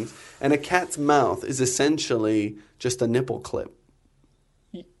hole things. And a cat's mouth is essentially just a nipple clip.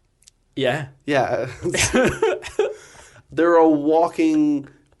 Yeah. Yeah. They're a walking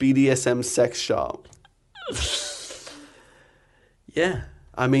BDSM sex shop. Yeah.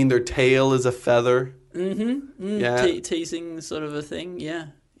 I mean, their tail is a feather. Yeah. Teasing sort of a thing, yeah.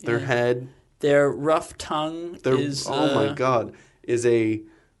 Their head. Their rough tongue is... oh my God. Is a...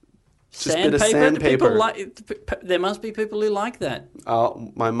 Sandpaper. Bit of sandpaper. There must be people who like that.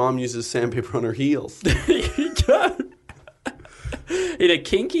 My mom uses sandpaper on her heels. There you go. In a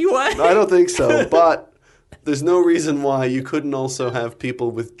kinky way? I don't think so, but there's no reason why you couldn't also have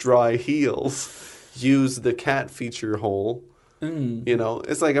people with dry heels use the cat feature hole.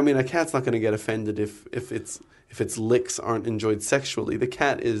 It's like, I mean, a cat's not going to get offended if its licks aren't enjoyed sexually. The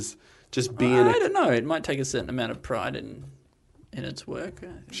cat is just being... I don't know. It might take a certain amount of pride in its work.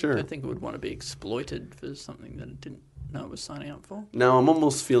 Sure. I think it would want to be exploited for something that it didn't know it was signing up for. Now, I'm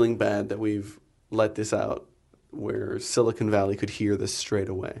almost feeling bad that we've let this out where Silicon Valley could hear this straight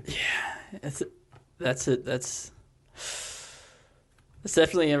away. Yeah, that's it. That's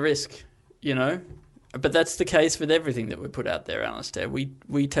definitely a risk, But that's the case with everything that we put out there, Alistair.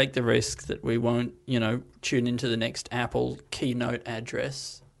 We take the risk that we won't, tune into the next Apple keynote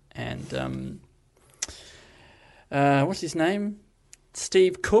address and what's his name?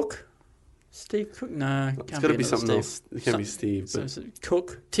 Steve Cook? Steve Cook? No, it's got to be something Steve. else. It can't be Steve. But...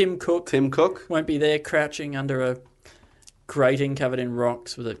 Cook. Tim Cook. Tim Cook? Won't be there crouching under a grating covered in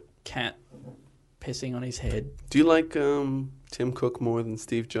rocks with a cat pissing on his head. Do you like Tim Cook more than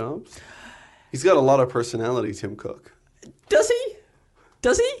Steve Jobs? He's got a lot of personality, Tim Cook. Does he?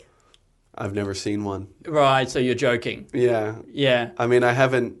 Does he? I've never seen one. Right, so you're joking. Yeah. Yeah. I mean, I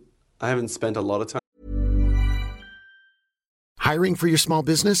haven't spent a lot of time. Hiring for your small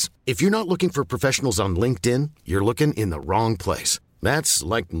business? If you're not looking for professionals on LinkedIn, you're looking in the wrong place. That's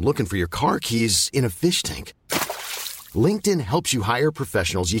like looking for your car keys in a fish tank. LinkedIn helps you hire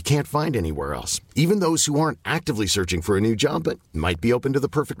professionals you can't find anywhere else, even those who aren't actively searching for a new job but might be open to the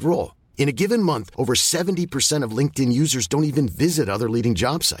perfect role. In a given month, over 70% of LinkedIn users don't even visit other leading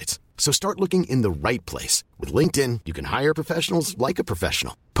job sites. So start looking in the right place. With LinkedIn, you can hire professionals like a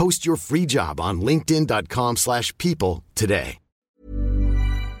professional. Post your free job on linkedin.com/people today.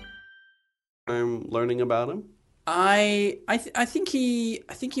 I'm learning about him. I think he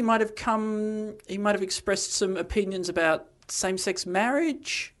might have expressed some opinions about same-sex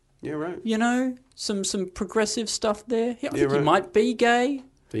marriage. Yeah, right. Some progressive stuff there. I think right. he might be gay.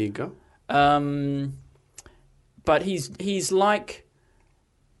 There you go. But he's like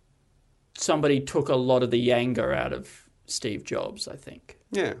somebody took a lot of the anger out of Steve Jobs, I think.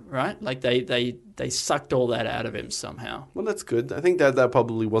 Yeah. Right? Like they sucked all that out of him somehow. Well, that's good. I think that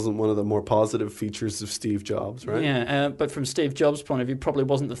probably wasn't one of the more positive features of Steve Jobs, right? Yeah, but from Steve Jobs' point of view, probably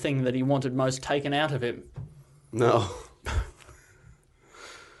wasn't the thing that he wanted most taken out of him. No.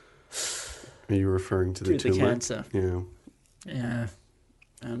 Are you referring to the tumor? The cancer. Yeah. Yeah.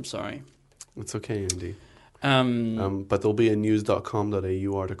 I'm sorry. It's okay, Andy. But there'll be a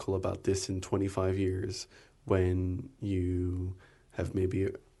news.com.au article about this in 25 years when you have maybe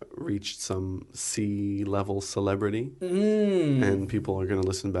reached some C-level celebrity and people are going to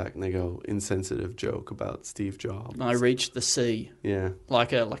listen back and they go, insensitive joke about Steve Jobs. I reached the sea. Yeah.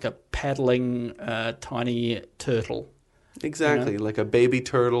 Like a paddling tiny turtle. Exactly, like a baby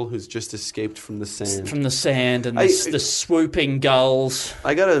turtle who's just escaped from the sand. From the sand and the swooping gulls.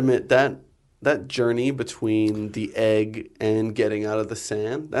 I gotta admit, that journey between the egg and getting out of the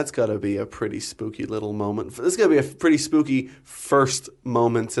sand, that's gotta be a pretty spooky little moment. This gotta be a pretty spooky first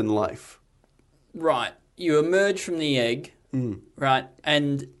moments in life. Right. You emerge from the egg, right?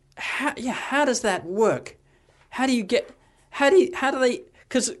 And how does that work? How do they?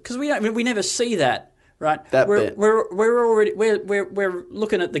 Because we never see that. Right, we're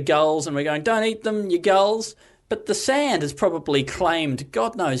looking at the gulls and we're going, don't eat them, you gulls. But the sand has probably claimed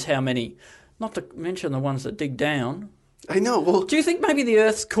God knows how many, not to mention the ones that dig down. I know. Well, Do you think maybe the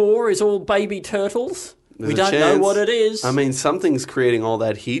Earth's core is all baby turtles? there's We a don't know chance. what it is. I mean, something's creating all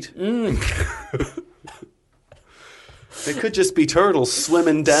that heat. It could just be turtles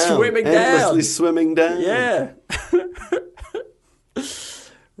swimming down. Endlessly swimming down. Yeah.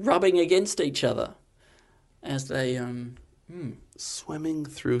 Rubbing against each other as they... Swimming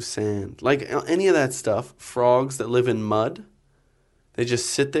through sand. Like any of that stuff, frogs that live in mud, they just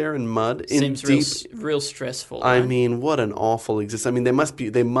sit there in mud. Seems real stressful. I right? mean, what an awful existence. I mean, they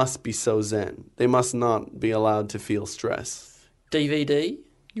must be so zen. They must not be allowed to feel stress. DVD?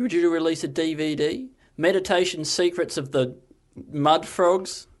 Would you release a DVD? Meditation Secrets of the Mud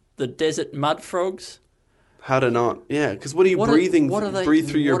Frogs? The Desert Mud Frogs? How to not? Yeah, because what are you breathing? Breathe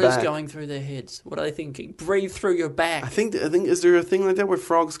through your back. What is going through their heads? What are they thinking? Breathe through your back. I think. Is there a thing like that where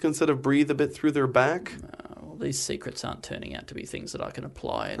frogs can sort of breathe a bit through their back? Well, these secrets aren't turning out to be things that I can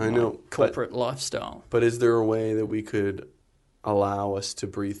apply in I my know, corporate lifestyle. But is there a way that we could allow us to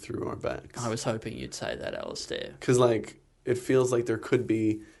breathe through our backs? I was hoping you'd say that, Alistair. Because it feels like there could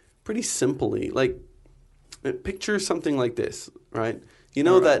be pretty simply picture something like this, right? You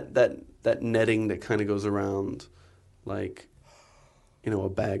know that netting that kind of goes around, a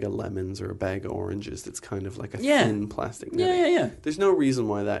bag of lemons or a bag of oranges. That's kind of like a thin plastic netting. Yeah. There's no reason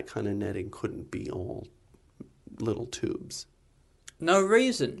why that kind of netting couldn't be all little tubes, No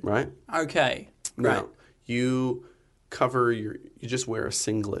reason. right? Okay. Right. Now, you just wear a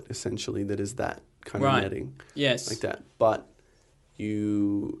singlet essentially that is that kind of netting. Yes. Like that. But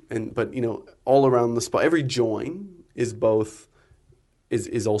all around the spot, every join is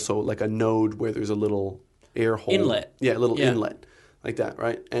also like a node where there's a little air hole. Inlet. Yeah, a little inlet. Like that,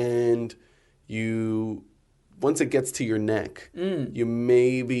 right? And once it gets to your neck, you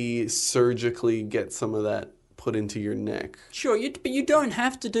maybe surgically get some of that put into your neck. Sure, but you don't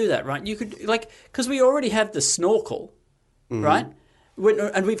have to do that, right? You could, because we already have the snorkel, right?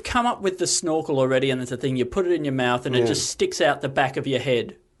 And we've come up with the snorkel already, and it's a thing, you put it in your mouth and it just sticks out the back of your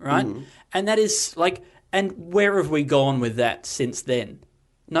head, right? And that is and where have we gone with that since then?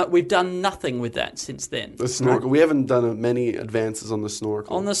 No, we've done nothing with that since then. The snorkel. Right? We haven't done many advances on the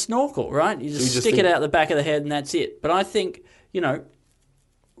snorkel. On the snorkel, right? You just stick it out the back of the head and that's it. But I think,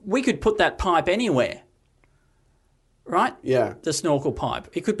 we could put that pipe anywhere, right? Yeah. The snorkel pipe.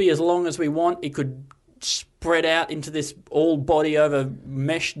 It could be as long as we want. It could spread out into this all body over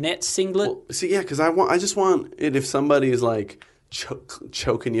mesh net singlet. Well, see, yeah, because I just want it if somebody is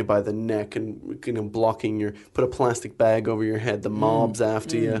choking you by the neck and blocking put a plastic bag over your head, the mob's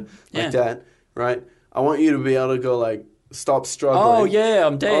after you that, right? I want you to be able to go stop struggling. Oh yeah,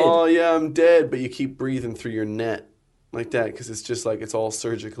 I'm dead. Oh yeah, I'm dead. But you keep breathing through your net like that because it's just it's all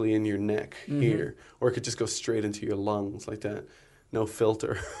surgically in your neck here, or it could just go straight into your lungs like that, no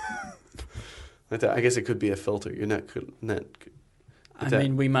filter. Like that. I guess it could be a filter. Your net could. I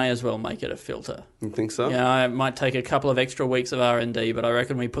mean, we may as well make it a filter. You think so? Yeah, it might take a couple of extra weeks of R&D, but I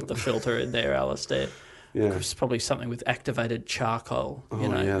reckon we put the filter in there, Alistair. Yeah. It's probably something with activated charcoal, yeah,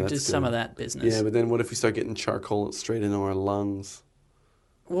 we that's do some of that business. Yeah, but then what if we start getting charcoal straight into our lungs?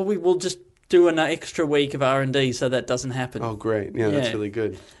 Well, we will just do an extra week of R&D so that doesn't happen. Oh, great. Yeah, that's really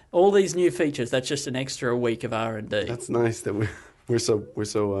good. All these new features, that's just an extra week of R&D. That's nice that we're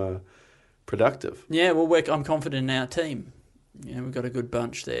so productive. Yeah, I'm confident in our team. Yeah, we've got a good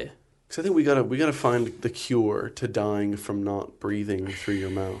bunch there. So I think we gotta find the cure to dying from not breathing through your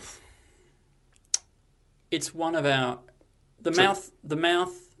mouth. It's one of the mouth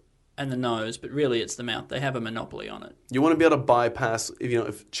and the nose, but really it's the mouth. They have a monopoly on it. You want to be able to bypass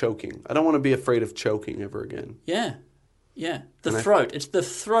if choking. I don't want to be afraid of choking ever again. Yeah. The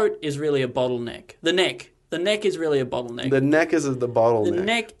throat is really a bottleneck. The neck is really a bottleneck. The neck is the bottleneck. The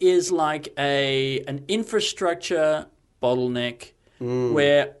neck is like an infrastructure bottleneck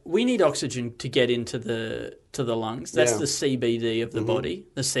where we need oxygen to get into the lungs. That's the CBD of the body,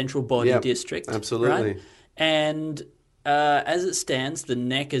 the central body district. Absolutely. Right? And as it stands, the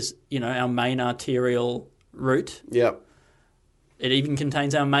neck is our main arterial route. Yep. It even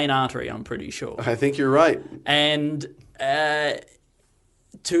contains our main artery, I'm pretty sure. I think you're right. And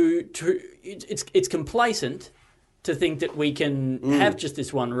it's complacent to think that we can have just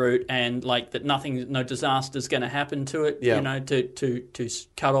this one route and that no disaster is going to happen to it. To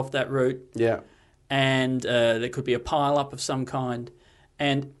cut off that route. Yeah, and there could be a pile up of some kind.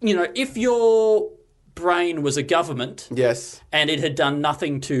 And if your brain was a government, yes, and it had done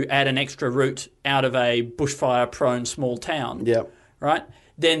nothing to add an extra route out of a bushfire-prone small town, right,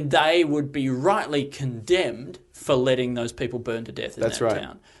 then they would be rightly condemned for letting those people burn to death in that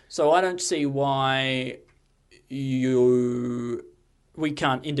town. So I don't see why we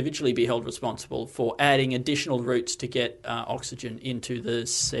can't individually be held responsible for adding additional routes to get oxygen into the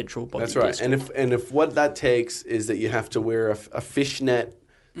central body. That's right. disc. And if what that takes is that you have to wear a fishnet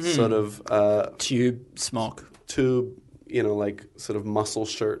sort of tube smock. tube, like sort of muscle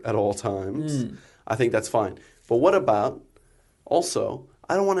shirt at all times, I think that's fine. But what about also,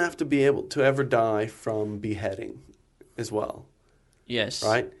 I don't want to have to be able to ever die from beheading as well, Yes.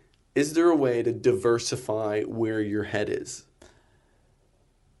 right? Is there a way to diversify where your head is?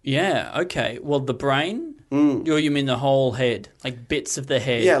 Yeah, okay. Well, the brain? Or you mean the whole head? Like bits of the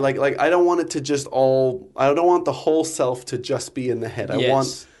head? Yeah, like I don't want it to just I don't want the whole self to just be in the head.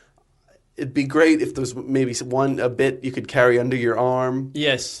 It'd be great if there was maybe a bit you could carry under your arm.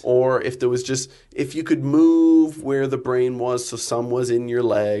 Yes. Or if you could move where the brain was, so some was in your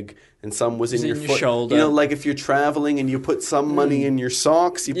leg and some was in your foot. Shoulder. Like if you're traveling and you put some money in your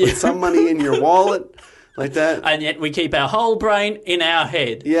socks, you put some money in your wallet, like that. And yet we keep our whole brain in our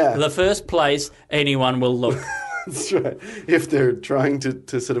head. Yeah. The first place anyone will look. That's right. If they're trying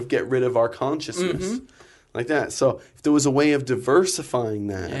to sort of get rid of our consciousness, like that. So if there was a way of diversifying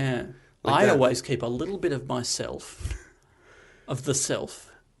that. Yeah. Like I that. always keep a little bit of myself, of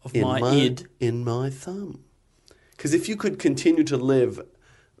in my id. in my thumb. Because if you could continue to live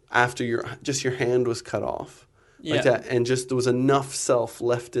after your hand was cut off, like that, and just there was enough self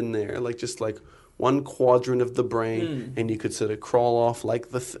left in there, like just like one quadrant of the brain, and you could sort of crawl off like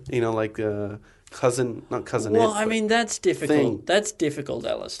not cousin. Well, Ed, I mean, that's difficult. thing. That's difficult,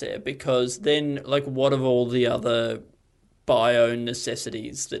 Alistair, because then, like, what of all the other bio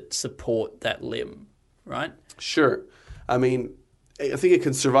necessities that support that limb, right? Sure. I mean, I think it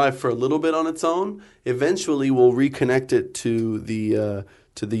can survive for a little bit on its own. Eventually, we'll reconnect it to the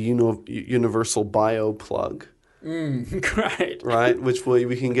universal bio plug. Great. Right, which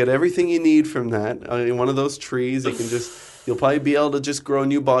we can get everything you need from that. In one of those trees, you'll probably be able to just grow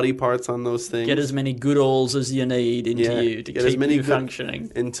new body parts on those things. Get as many good alls as you need into you to get as keep many you good-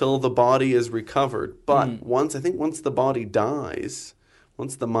 functioning. until the body is recovered. But once the body dies,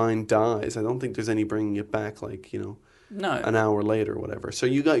 once the mind dies, I don't think there's any bringing it back like, No. an hour later or whatever. So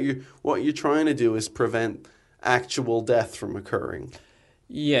what you're trying to do is prevent actual death from occurring.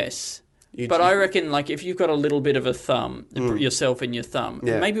 Yes. But I reckon, like, if you've got a little bit of a thumb, yourself in your thumb,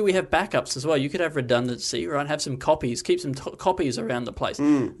 Yeah. maybe we have backups as well. You could have redundancy, right? Have some copies, keep some copies around the place.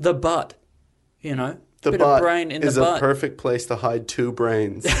 The butt, The bit butt of brain in is the a butt. perfect place to hide two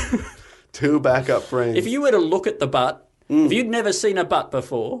brains. Two backup brains. If you were to look at the butt, if you'd never seen a butt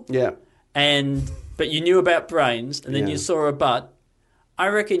before, Yeah. but you knew about brains, and then Yeah. you saw a butt, I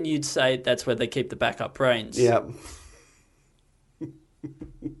reckon you'd say that's where they keep the backup brains. Yeah.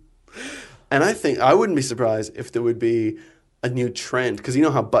 And I think I wouldn't be surprised if there would be a new trend, because you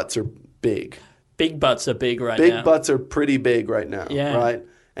know how butts are big. Big butts are big now. Big butts are pretty big right now, Yeah. right?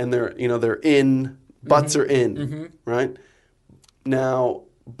 And they're in, butts are in, right? Now,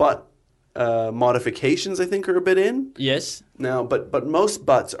 butt modifications I think are a bit in. Yes. Now, but most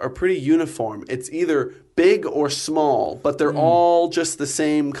butts are pretty uniform. It's either big or small, but they're all just the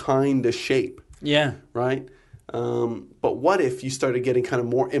same kind of shape, Yeah. right? But what if you started getting kind of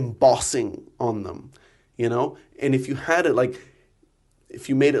more embossing on them, And if you had it if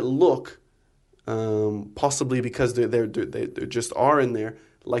you made it look, possibly because they just are in there,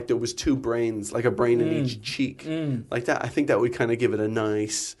 like there was two brains, like a brain in each cheek, like that. I think that would kind of give it a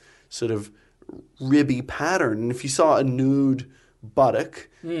nice sort of ribby pattern. And if you saw a nude buttock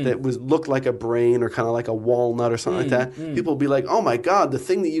that looked like a brain or kind of like a walnut or something like that, people would be like, oh my God, the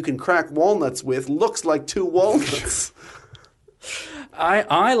thing that you can crack walnuts with looks like two walnuts.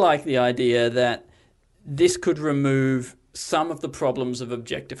 I like the idea that this could remove some of the problems of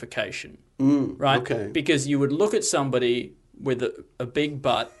objectification, right? okay. Because you would look at somebody with a big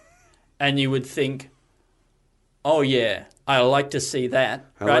butt and you would think, oh yeah, I like to see that,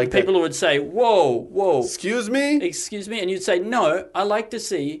 right? like that. People would say, whoa, Excuse me? excuse me, and you'd say, no, I like to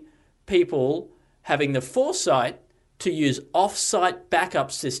see people having the foresight to use off-site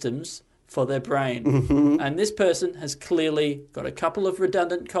backup systems for their brain. And this person has clearly got a couple of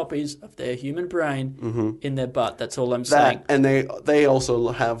redundant copies of their human brain in their butt. That's all I'm saying. And they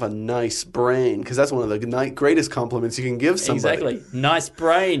also have a nice brain, because that's one of the greatest compliments you can give somebody. Exactly. Nice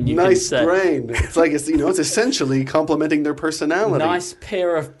brain, you can Nice say. brain. It's like it's essentially complimenting their personality. Nice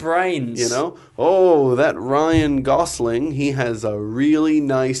pair of brains. Oh, that Ryan Gosling, he has a really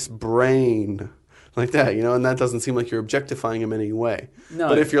nice brain. Like that, and that doesn't seem like you're objectifying him in any way. No.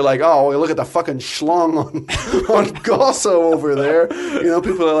 But if you're like, oh, look at the fucking schlong on Gosso over there,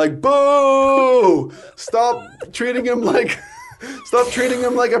 people are like, boo! Stop treating him like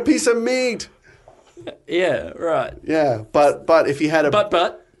a piece of meat. Yeah, right. Yeah, but if he had a But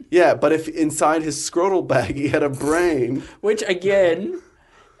but if inside his scrotal bag he had a brain, which again,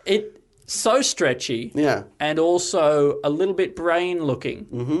 it's so stretchy. yeah, And also a little bit brain looking.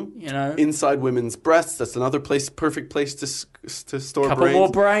 Mm-hmm. You know, inside women's breasts, that's another perfect place to store couple brains. more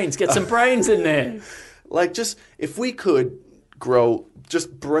brains. Get some brains in there. Like, just if we could grow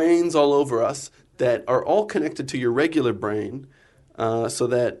just brains all over us that are all connected to your regular brain, so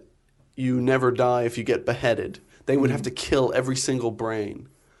that you never die if you get beheaded. They would have to kill every single brain.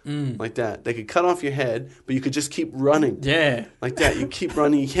 Like that. They could cut off your head, but you could just keep running. Yeah. Like that. You keep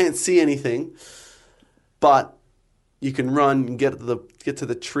running. You can't see anything, but you can run and get to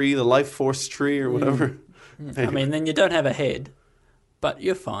the tree, the life force tree or whatever. I mean, then you don't have a head, but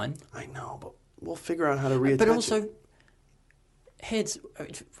you're fine. I know, but we'll figure out how to reattach But also, it. heads,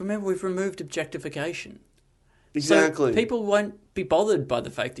 remember we've removed objectification. Exactly. So people won't be bothered by the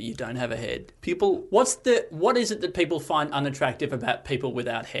fact that you don't have a head. People... What is it that people find unattractive about people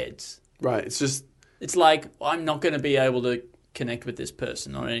without heads? Right. It's like, I'm not going to be able to connect with this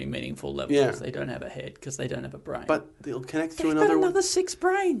person on any meaningful level because they don't have a head, because they don't have a brain. But they'll connect through They've got another another 6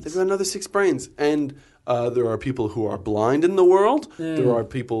 brains. They've got another 6 brains. And there are people who are blind in the world. There are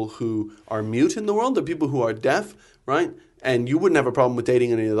people who are mute in the world. There are people who are deaf, right? And you wouldn't have a problem with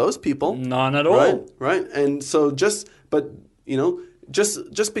dating any of those people. None at all. Right? And so just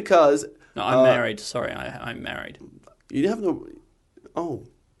because... No, I'm married. Sorry, I'm married. You have no... Oh,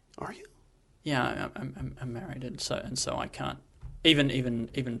 are you? Yeah, I'm married, and so I can't. Even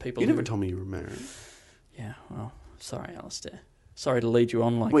people. You never told me you were married. Yeah, well, sorry, Alistair. Sorry to lead you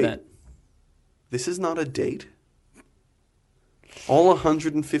on like Wait, that. This is not a date? All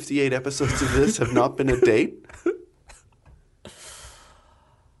 158 episodes of this have not been a date?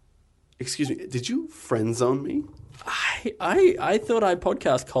 Excuse me, did you friend zone me? I thought I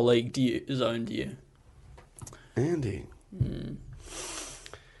podcast colleagued you, zoned you. Andy.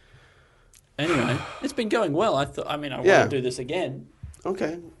 Anyway, it's been going well. I want Yeah. to do this again.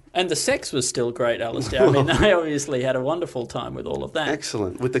 Okay. And the sex was still great, Alistair. I mean, I obviously had a wonderful time with all of that.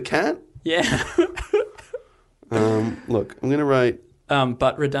 Excellent. With the cat? Yeah. Look, I'm going to write...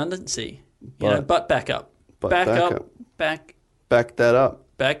 But redundancy. But backup. But back backup. up. Back that up.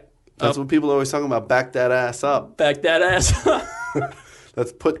 Back That's up. what people are always talking about. Back that ass up. Back that ass up.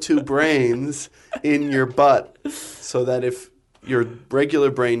 Let's put 2 brains in your butt so that if your regular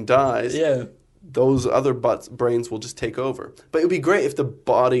brain dies, Yeah. those other brains will just take over. But it would be great if the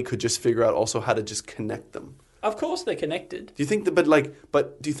body could just figure out also how to just connect them. Of course they're connected. Do you think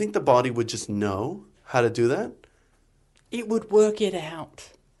do you think the body would just know how to do that? It would work it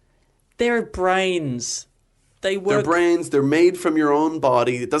out. They're brains. They work. Their brains, they're made from your own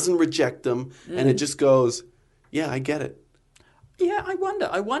body. It doesn't reject them, and it just goes, yeah, I get it. Yeah, I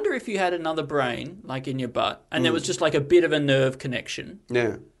wonder if you had another brain, like in your butt, and there was just like a bit of a nerve connection.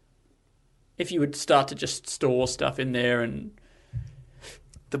 Yeah. If you would start to just store stuff in there and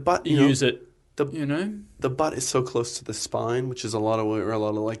The butt, use it, the butt is so close to the spine, which is a lot of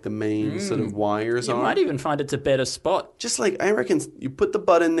like the main sort of wires you are. might even find it's a better spot. Just like, I reckon you put the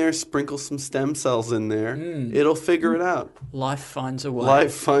butt in there, sprinkle some stem cells in there, it'll figure it out. Life finds a way.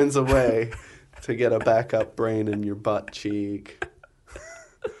 Life finds a way to get a backup brain in your butt cheek.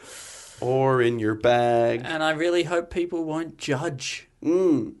 Or in your bag. And I really hope people won't judge.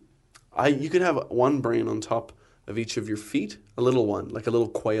 You could have one brain on top of each of your feet. A little one, like a little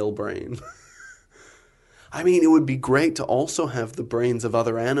quail brain. I mean, it would be great to also have the brains of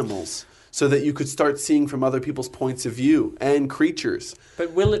other animals so that you could start seeing from other people's points of view and creatures.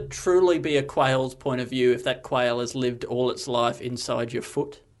 But will it truly be a quail's point of view if that quail has lived all its life inside your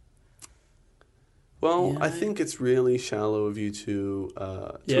foot? Well, Yeah. I think it's really shallow of you to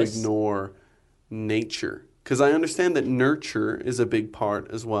Yes. ignore nature. Because I understand that nurture is a big part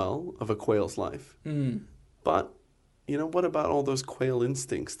as well of a quail's life. But, what about all those quail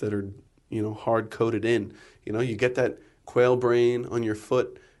instincts that are, hard-coded in? You get that quail brain on your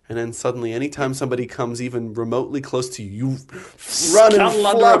foot, and then suddenly anytime somebody comes even remotely close to you, you run and Scuttle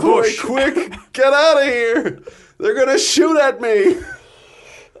under flap a away bush. quick. Get out of here. They're going to shoot at me.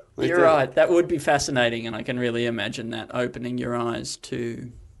 Like You're that. right. That would be fascinating, and I can really imagine that opening your eyes to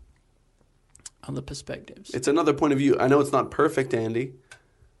other perspectives. It's another point of view. I know it's not perfect, Andy.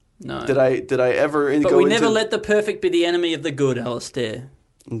 No. Did I ever But go we into... never let the perfect be the enemy of the good, Alistair.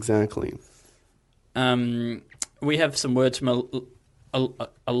 Exactly. We have some words from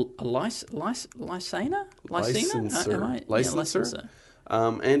Lysina? Licenser.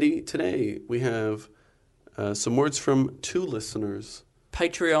 Andy, today we have some words from 2 listeners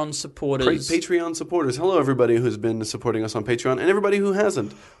Patreon supporters. Patreon supporters. Hello, everybody who's been supporting us on Patreon, and everybody who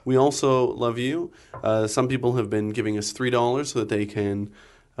hasn't. We also love you. Some people have been giving us $3 so that they can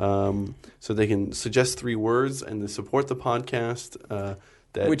suggest 3 words and support the podcast.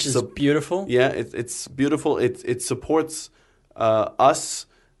 Which is beautiful. Yeah, it's beautiful. It supports us.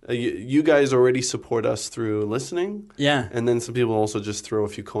 You guys already support us through listening. Yeah. And then some people also just throw a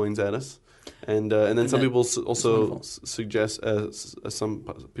few coins at us. And then some people also suggest some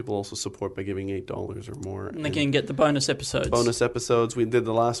people also support by giving $8 or more. And they can get the bonus episodes. We did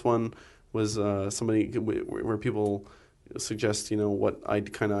the last one was somebody where people suggest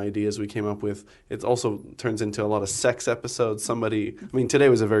what kind of ideas we came up with. It also turns into a lot of sex episodes. Today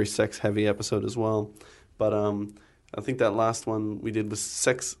was a very sex heavy episode as well, but I think that last one we did was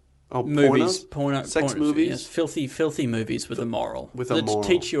sex. Oh, movies, sex movies, yes, filthy movies with a moral. Moral.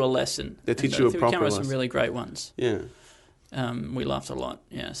 Teach you a lesson. They teach you a proper lesson. We came up with some really great ones. Yeah. We laughed a lot.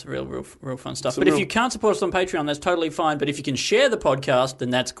 Yeah, it's real fun stuff. But if you can't support us on Patreon, that's totally fine. But if you can share the podcast, then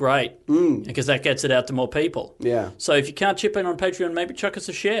that's great because that gets it out to more people. Yeah. So if you can't chip in on Patreon, maybe chuck us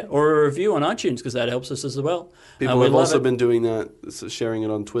a share or a review on iTunes because that helps us as well. People have also been doing that, sharing it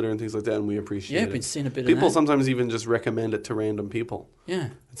on Twitter and things like that, and we appreciate it. Yeah, we've seen a bit of that. People sometimes even just recommend it to random people. Yeah.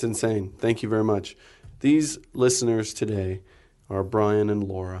 It's insane. Thank you very much. These listeners today are Brian and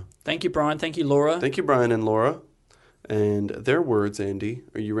Laura. Thank you, Brian. Thank you, Laura. Thank you, Brian and Laura. And their words, Andy.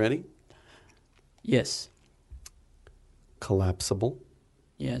 Are you ready? Yes. Collapsible.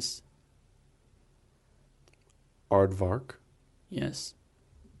 Yes. Aardvark. Yes.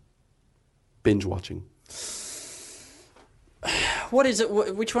 Binge watching. What is it?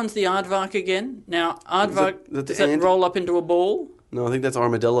 Which one's the aardvark again? Now, aardvark, does that roll up into a ball? No, I think that's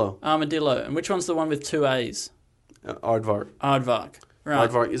armadillo. Armadillo. And which one's the one with 2 A's? Aardvark. Aardvark. Right.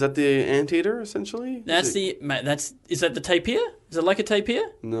 Aardvark. Is that the anteater, essentially? Is that the tapir? Is it like a tapir?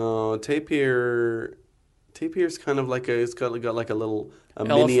 No, tapir's kind of like it's got like a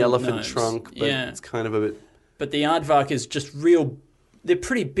mini elephant nose. trunk, but it's kind of a bit. But the aardvark is just real. They're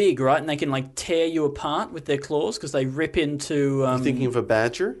pretty big, right? And they can tear you apart with their claws because they rip into. You're thinking of a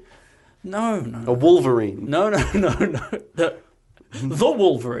badger? No. A wolverine? No. The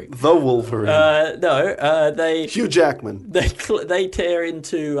Wolverine. The Wolverine. They. Hugh Jackman. They tear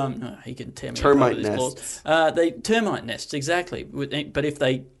into. No, he can tear me termite apart with his claws. Termite nests, exactly. But if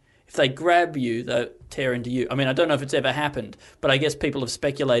they grab you, they tear into you. I mean, I don't know if it's ever happened, but I guess people have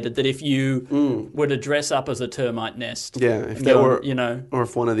speculated that if you were to dress up as a termite nest, if or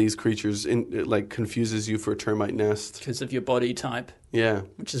if one of these creatures confuses you for a termite nest because of your body type,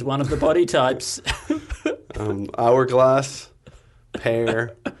 which is one of the body types, hourglass.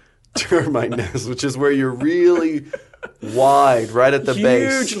 Pear, termite nest, which is where you're really wide, right at the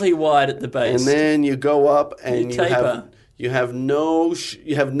base, hugely wide at the base, and then you go up and you have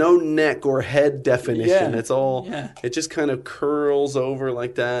no neck or head definition. It's all it just kind of curls over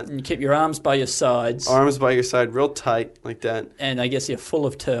like that. And you keep your arms by your sides, real tight like that. And I guess you're full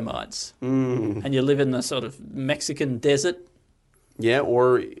of termites, and you live in the sort of Mexican desert. Yeah,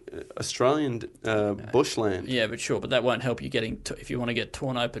 or Australian bushland. Yeah, but that won't help you if you want to get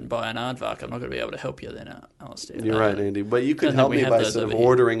torn open by an aardvark. I'm not going to be able to help you then, Alistair. You're right, Andy. But you could help me by sort of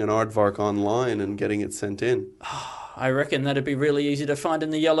ordering an aardvark online and getting it sent in. I reckon that'd be really easy to find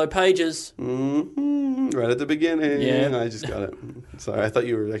in the yellow pages. Right at the beginning. Yeah. I just got it. Sorry, I thought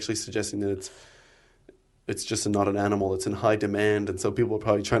you were actually suggesting that it's just not an animal. It's in high demand, and so people are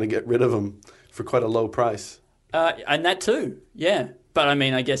probably trying to get rid of them for quite a low price. And that too, yeah. But I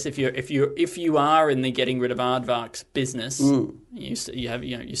mean, I guess if you are in the getting rid of aardvarks business, you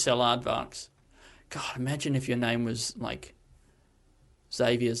sell aardvarks. God, imagine if your name was like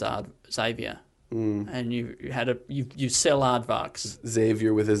Xavier, and you sell aardvarks.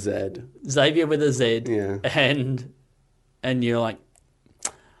 Xavier with a Z. Xavier with a Z. Yeah. And you're like,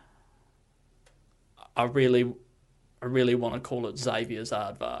 I really want to call it Xavier's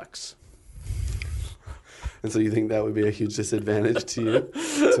Aardvarks. And so you think that would be a huge disadvantage to you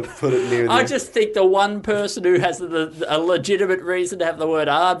to put it near? I just think the one person who has a legitimate reason to have the word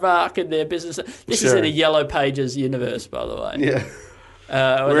aardvark in their business. This is in a Yellow Pages universe, by the way. Yeah.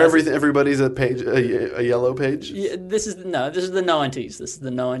 Where everybody's a yellow page. Yeah, this is the 90s. This is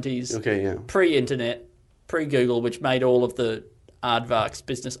the 90s. Okay, yeah. Pre-internet, pre-Google, which made all of the aardvarks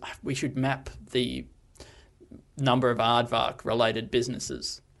business. We should map the number of aardvark-related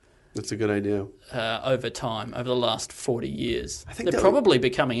businesses. That's a good idea. Over time, over the last 40 years. I think they're probably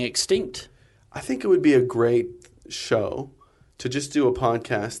becoming extinct. I think it would be a great show to just do a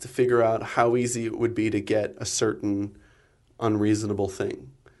podcast to figure out how easy it would be to get a certain unreasonable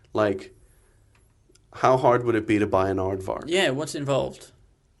thing. Like, how hard would it be to buy an aardvark? Yeah, what's involved?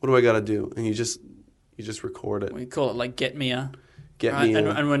 What do I got to do? And you just record it. We call it like Get Me A. Get Right? me.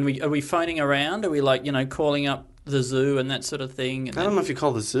 And when are we phoning around? Are we like, calling up the zoo and that sort of thing? And I don't know if you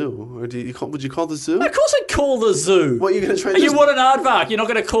call the zoo, or would you call the zoo? Of course I'd call the zoo. What, you're gonna try? You want an aardvark? You're not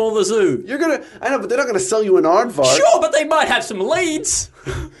going to call the zoo. I know, but they're not gonna sell you an aardvark. Sure, but they might have some leads.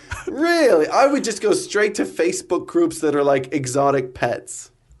 Really? I would just go straight to Facebook groups that are like exotic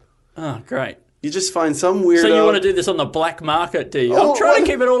pets. Oh, great. You just find some weirdo. So you want to do this on the black market, do you? Oh, I'm trying well,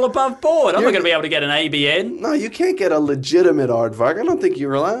 to keep it all above board. I'm not you're- going to be able to get an ABN. No, you can't get a legitimate aardvark. I don't think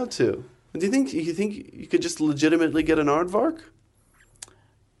you're allowed to. Do you think you could just legitimately get an aardvark?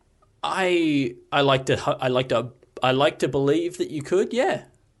 I like to believe that you could. Yeah,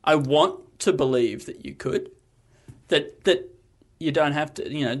 I want to believe that you could. That you don't have to.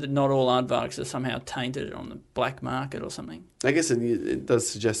 That not all aardvarks are somehow tainted on the black market or something. I guess it does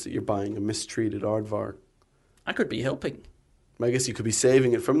suggest that you're buying a mistreated aardvark. I could be helping. I guess you could be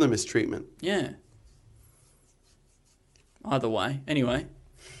saving it from the mistreatment. Yeah. Either way. Anyway.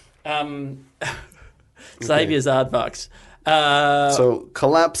 Xavier's aardvarks. So,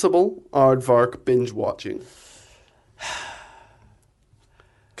 collapsible aardvark binge watching.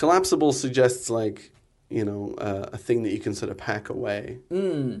 Collapsible suggests like, a thing that you can sort of pack away.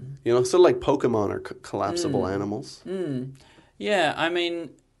 Sort of like Pokemon are collapsible animals. Yeah, I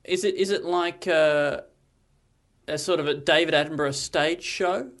mean, is it like a sort of a David Attenborough stage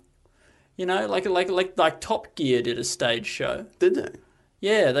show? Like Top Gear did a stage show. Did they?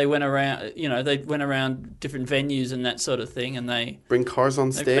 Yeah, they went around. They went around different venues and that sort of thing, and they Bring cars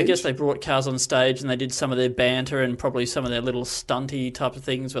on stage? I guess they brought cars on stage and they did some of their banter and probably some of their little stunty type of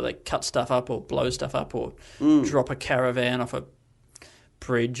things where they cut stuff up or blow stuff up or drop a caravan off a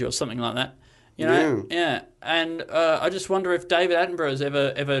bridge or something like that. Yeah. And I just wonder if David Attenborough's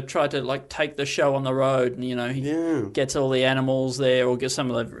ever tried to like take the show on the road and he gets all the animals there or gets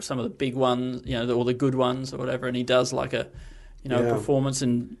some of the big ones, all the good ones or whatever, and he does like a performance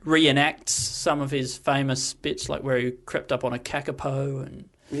and reenacts some of his famous bits, like where he crept up on a kakapo and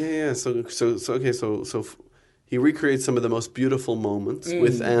So he recreates some of the most beautiful moments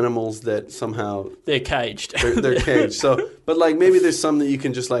with animals that somehow they're caged. they're caged. So, but like maybe there's some that you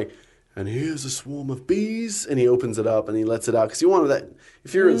can just like, and here's a swarm of bees, and he opens it up and he lets it out because you want that.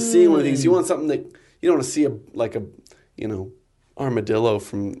 If you're seeing one of these, you want something that you don't want to see a armadillo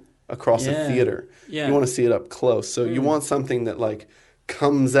from across a theater. Yeah. You want to see it up close. So you want something that like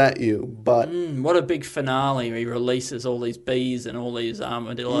comes at you, but What a big finale. He releases all these bees and all these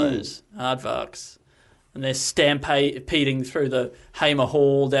armadillos, aardvarks. And they're stampeding through the Hamer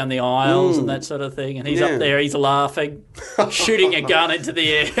Hall down the aisles and that sort of thing. And he's up there, he's laughing, shooting a gun into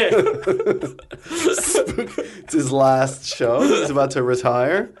the air. it's his last show. He's about to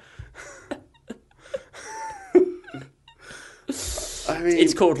retire. I mean,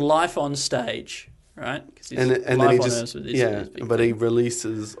 It's called Life on Stage, right? and then he just but he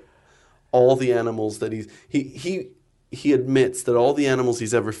releases all the animals that he admits that all the animals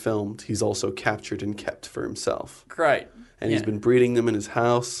he's ever filmed, he's also captured and kept for himself. Great. And he's been breeding them in his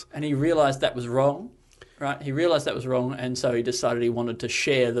house. And he realised that was wrong, right? He realised that was wrong, and so he decided he wanted to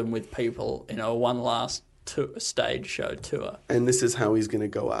share them with people in a one last stage show tour. And this is how he's going to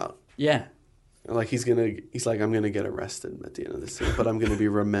go out. Yeah. Like he's like, I'm going to get arrested at the end of this thing, but I'm going to be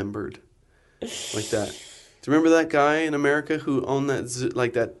remembered like that. Do you remember that guy in America who owned that zoo,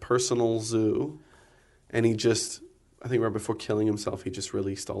 like that personal zoo? And he just, I think right before killing himself, he just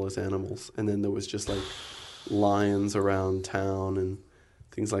released all his animals. And then there was just like lions around town and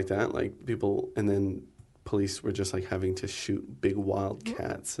things like that. Like people, and then police were just like having to shoot big wild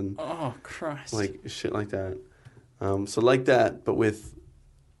cats and Oh, Christ. like shit like that. So like that, but with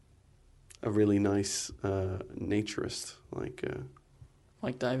a really nice naturist like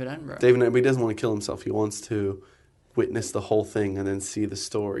David Attenborough. David. But he doesn't want to kill himself. He wants to witness the whole thing and then see the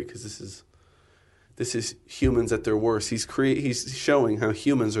story because this is humans at their worst. He's showing how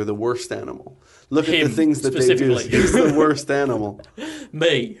humans are the worst animal. Look at the things that they do. He's the worst animal.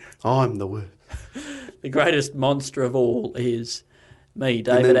 Me. I'm the worst. The greatest monster of all is me,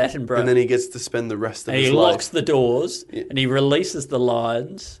 David Attenborough. And then he gets to spend the rest of his life. He locks the doors and he releases the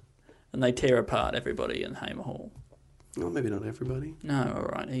lions and they tear apart everybody in Hamer Hall. Well, maybe not everybody. No, all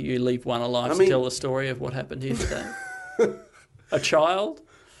right. You leave one alive to tell the story of what happened here today. A child?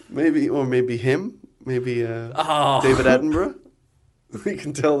 Maybe him. Maybe David Attenborough. We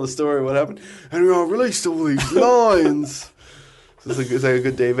can tell the story of what happened. And I released all these lions. Is that a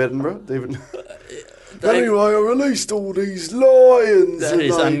good David Attenborough? Anyway, I released all these lions. That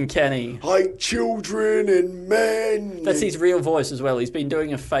is uncanny. Hate children and men. That's his real voice as well. He's been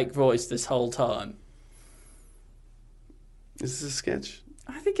doing a fake voice this whole time. Is this a sketch?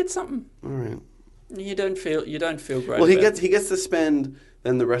 I think it's something. All right. You don't feel great. Well, he about gets to spend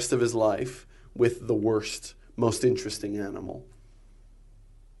then the rest of his life with the worst, most interesting animal.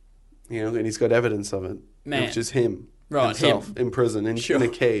 You know, and he's got evidence of it, which is him, himself, in prison, in a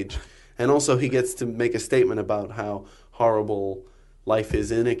cage. And also he gets to make a statement about how horrible life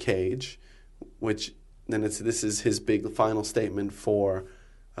is in a cage, which then this is his big final statement for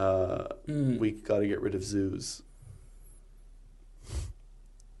we got to get rid of zoos.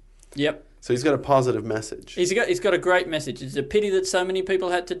 Yep. So he's got a positive message. He's got a great message. It's a pity that so many people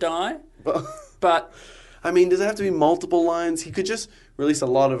had to die. But I mean, does it have to be multiple lines? He could just release a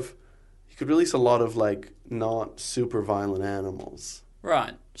lot of like not super violent animals.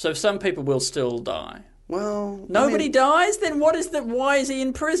 Right. So some people will still die. Well, nobody dies. Then what is that? Why is he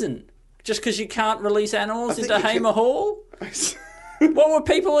in prison? Just because you can't release animals into Hamer Hall? What were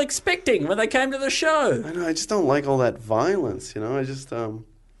people expecting when they came to the show? I know. I just don't like all that violence. You know. I just.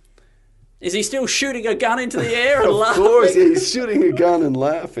 Is he still shooting a gun into the air and laughing? Of course, yeah, he's shooting a gun and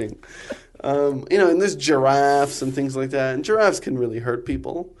laughing. You know, and there's giraffes and things like that. And giraffes can really hurt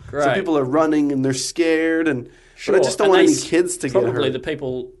people. Right. So people are running and they're scared. But I just don't want any kids to get hurt. Probably the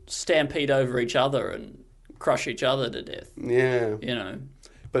people stampede over each other and crush each other to death. Yeah. You know.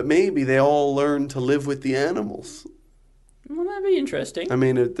 But maybe they all learn to live with the animals. Well, that'd be interesting. I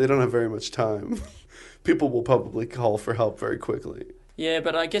mean, they don't have very much time. People will probably call for help very quickly. Yeah,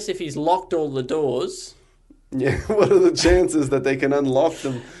 but I guess if he's locked all the doors... Yeah, what are the chances that they can unlock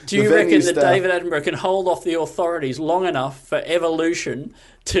them? Do you reckon that David Attenborough can hold off the authorities long enough for evolution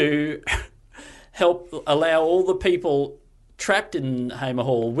to help allow all the people trapped in Hamer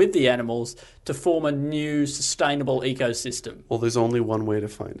Hall with the animals to form a new sustainable ecosystem? Well, there's only one way to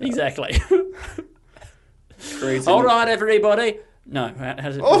find out. Exactly. All right, everybody. No,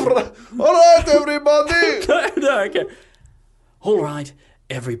 how's it? All right, everybody. No, okay. All right,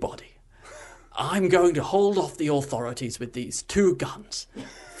 everybody. I'm going to hold off the authorities with these 2 guns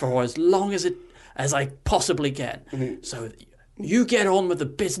for as long as I possibly can. Mm-hmm. So you get on with the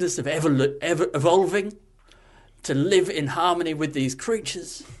business of evolving to live in harmony with these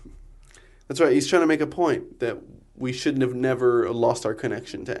creatures. That's right. He's trying to make a point that we shouldn't have never lost our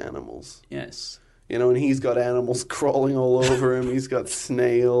connection to animals. Yes. You know, and he's got animals crawling all over him. He's got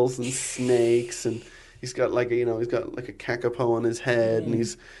snails and snakes and... He's got like a kakapo on his head, and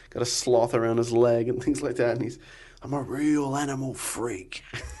he's got a sloth around his leg and things like that. And I'm a real animal freak.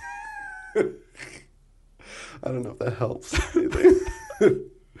 I don't know if that helps.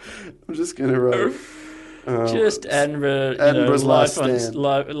 I'm just gonna write. Just Edinburgh's life on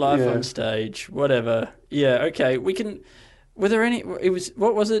on stage, whatever. Yeah, okay. We can. Were there any?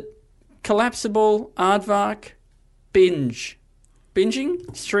 What was it? Collapsible aardvark, binging,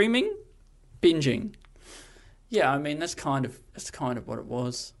 streaming, binging. Yeah, I mean that's kind of what it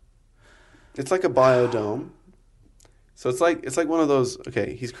was. It's like a biodome. So it's like one of those.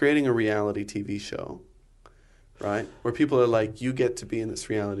 Okay, he's creating a reality TV show, right? Where people are like, you get to be in this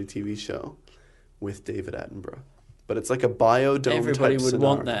reality TV show with David Attenborough, but it's like a biodome. Everybody type would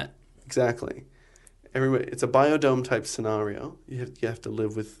scenario. want that. Exactly. It's a biodome type scenario. You have to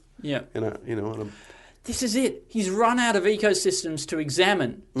live with. Yeah. This is it. He's run out of ecosystems to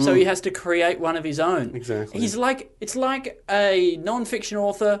examine, so he has to create one of his own. Exactly. It's like a non-fiction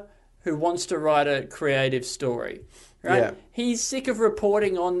author who wants to write a creative story, right? Yeah. He's sick of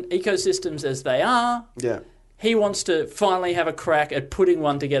reporting on ecosystems as they are. Yeah. He wants to finally have a crack at putting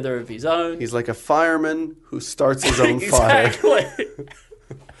one together of his own. He's like a fireman who starts his own fire. Exactly.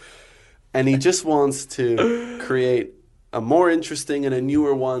 And he just wants to create a more interesting and a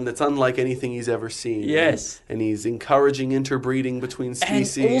newer one that's unlike anything he's ever seen. Yes. And he's encouraging interbreeding between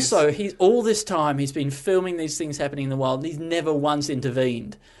species. And also, all this time he's been filming these things happening in the wild and he's never once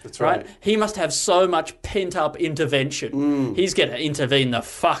intervened. That's right. He must have so much pent-up intervention. He's going to intervene the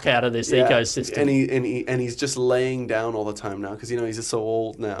fuck out of this ecosystem. And he's just laying down all the time now because, he's just so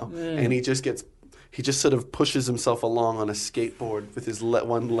old now. And he just sort of pushes himself along on a skateboard with his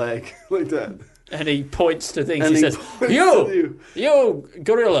one leg like that. And he points to things. He says, you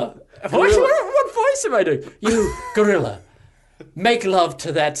gorilla. What voice am I doing? You gorilla. Make love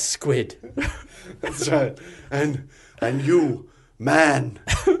to that squid. That's right. And you, man,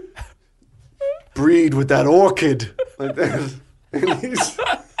 breed with that orchid. Like that.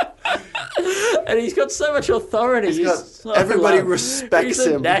 And he's got so much authority. Everybody respects him. He's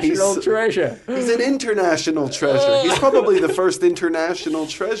a national treasure. He's an international treasure. He's probably the first international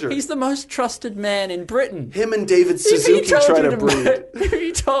treasure. He's the most trusted man in Britain. Him and David Suzuki try to breed.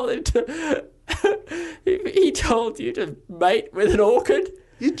 He told you to mate with an orchid.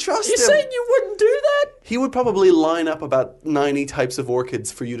 You trust You him. saying you wouldn't do that? He would probably line up about 90 types of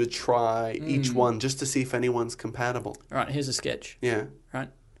orchids for you to try each one just to see if anyone's compatible. Right, here's a sketch. Yeah. Right.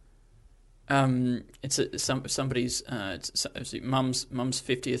 It's somebody's it's mum's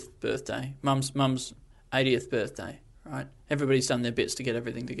 50th birthday. Mum's 80th birthday. Right. Everybody's done their bits to get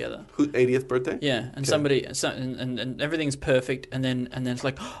everything together. 80th birthday? Yeah, and and everything's perfect, and then it's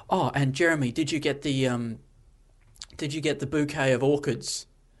like, oh, and Jeremy, did you get the bouquet of orchids?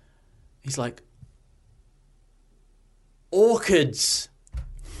 He's like, orchids,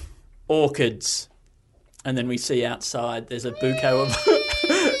 and then we see outside there's a bouquet of.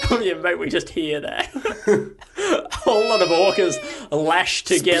 Yeah, mate, we just hear that. A whole lot of orchids lashed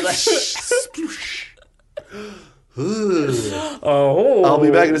together. Oh, I'll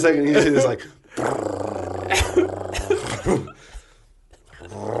be back in a second. You see this like.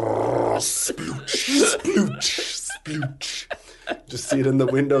 Splooch. Just see it in the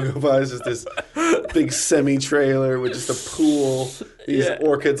window go by. It's just this big semi-trailer with just a pool. These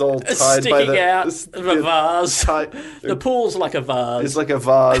orchids all tied sticking by the out of a vase. The pool's like a vase. It's like a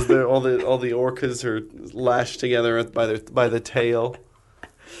vase. All the orchids are lashed together by the tail.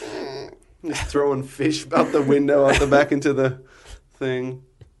 Just throwing fish out the window, out the back into the thing.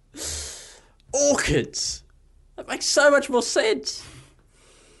 Orchids. That makes so much more sense.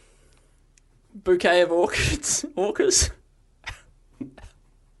 Bouquet of orchids. Orcas.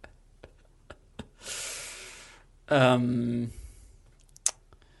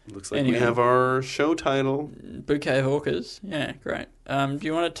 Looks like Anyway. we have our show title. Bouquet of orcas. Yeah, great. Do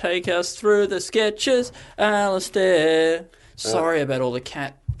you want to take us through the sketches, Alistair? Sorry about all the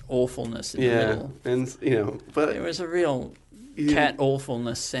cat awfulness in the middle. And but It was a real cat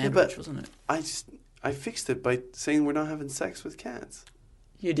awfulness sandwich, wasn't it? I fixed it by saying we're not having sex with cats.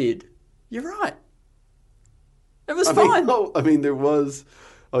 You did. You're right. It was I fine. mean, there was.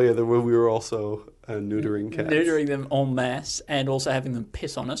 Oh yeah, we were also neutering cats. Neutering them en masse and also having them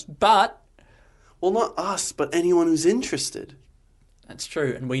piss on us, but Well, not us, but anyone who's interested. that's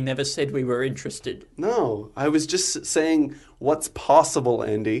true, and we never said we were interested. No, I was just saying what's possible,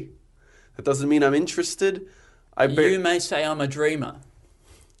 Andy. That doesn't mean I'm interested. You may say I'm a dreamer.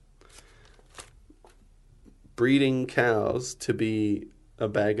 Breeding cows to be a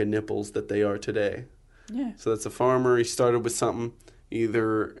bag of nipples that they are today. Yeah. So that's a farmer. He started with something,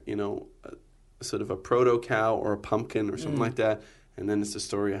 either, sort of a proto cow or a pumpkin or something like that. And then it's the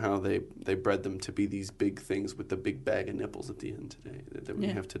story of how they bred them to be these big things with the big bag of nipples at the end today that we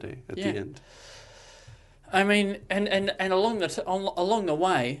have today at the end. I mean, and along the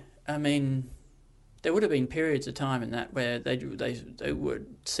way, I mean, there would have been periods of time in that where they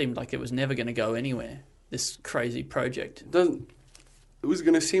seemed like it was never going to go anywhere. This crazy project. It was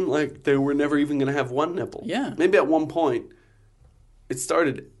going to seem like they were never even going to have one nipple. Yeah. Maybe at one point,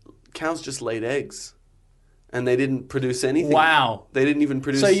 cows just laid eggs. And they didn't produce anything. Wow. They didn't even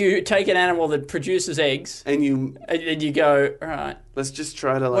produce... So you take an animal that produces eggs... And you go, all right... Let's just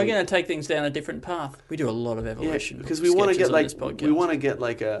try to We're going to take things down a different path. We do a lot of evolution. Yeah, because we want to get we want to get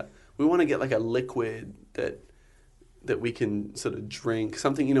like a liquid that we can sort of drink.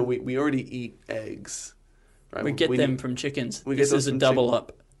 Something, we already eat eggs. Right? We get them from chickens. This is a double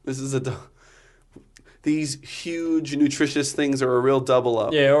up. These huge, nutritious things are a real double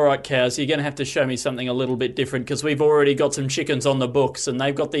up. Yeah, all right, cows. You're going to have to show me something a little bit different because we've already got some chickens on the books and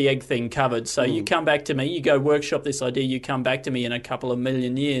they've got the egg thing covered. So you come back to me, you go workshop this idea, you come back to me in a couple of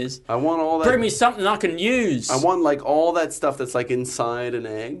million years. I want all that. Bring me something I can use. I want like all that stuff that's like inside an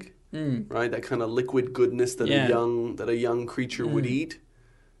egg, right? That kind of liquid goodness that a young creature would eat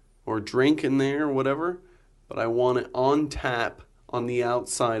or drink in there or whatever. But I want it on tap on the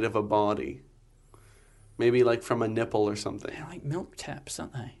outside of a body. Maybe like from a nipple or something. They're like milk taps,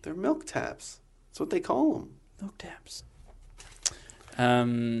 aren't they? They're milk taps. That's what they call them. Milk taps.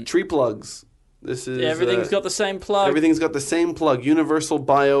 Tree plugs. This is everything's got the same plug. Everything's got the same plug. Universal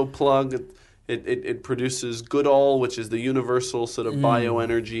bio plug. It produces Goodall, which is the universal sort of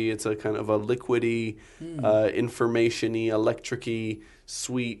bioenergy. It's a kind of a liquidy, information-y, electric-y,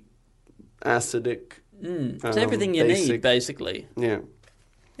 sweet, acidic. It's everything you need, basically. Yeah.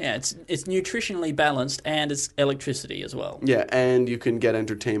 Yeah, it's nutritionally balanced and it's electricity as well. Yeah, and you can get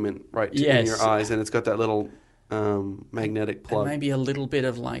entertainment in your eyes, and it's got that little magnetic plug. And maybe a little bit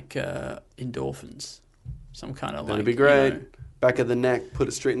of like endorphins, some kind of That'd be great. Back of the neck, put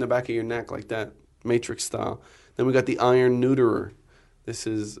it straight in the back of your neck like that, Matrix style. Then we got the Iron Neuterer.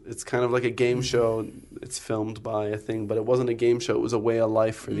 It's kind of like a game show. It's filmed by a thing, but it wasn't a game show. It was a way of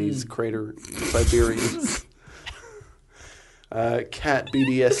life for these crater Siberians. Cat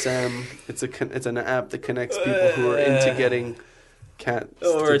BDSM. It's an app that connects people who are into getting cats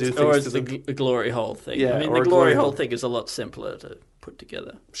Or to it's, do things or to it's the, them. the glory hole thing. Yeah, I mean, or the a glory glory hole hole. thing is a lot simpler to put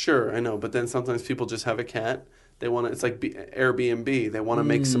together. Sure, I know, but then sometimes people just have a cat. They want to. It's like Airbnb. They want to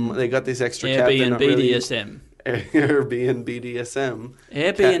make some. They got this extra cat. They're Airbnb not really DSM. Airbnb DSM.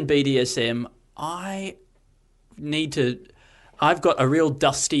 Airbnb DSM. I've got a real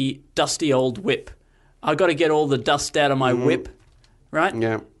dusty old whip. I've got to get all the dust out of my whip, right?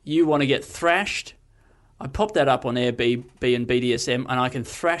 Yeah. You want to get thrashed? I pop that up on Airbnb and BDSM, and I can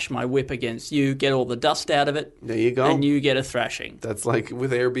thrash my whip against you, get all the dust out of it. There you go. And you get a thrashing. That's like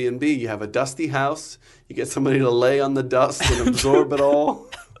with Airbnb. You have a dusty house. You get somebody to lay on the dust and absorb it all.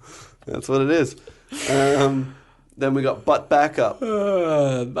 That's what it is. Then we got butt backup.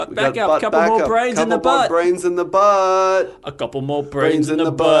 But back up, couple more brains in the butt. Brains in the butt. A couple more brains in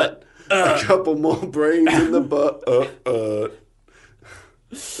the butt. A couple more brains in the butt.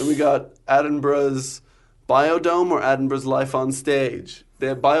 Then we got Attenborough's Biodome or Attenborough's Life on Stage.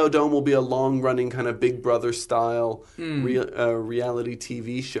 The Biodome will be a long-running kind of Big Brother style reality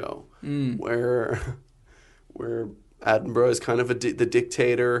TV show where Attenborough is kind of the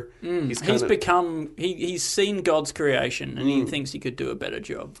dictator. He's seen God's creation and he thinks he could do a better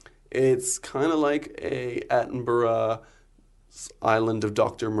job. It's kind of like a Attenborough's Island of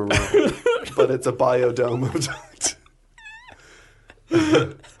Dr. Moreau, but it's a biodome of Dr.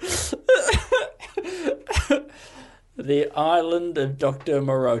 The Island of Dr.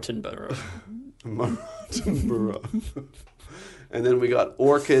 Morotenborough. Morotenborough. And then we got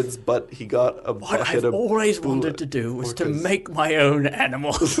orchids, but he got a What bucket I've of always wanted to do was to make my own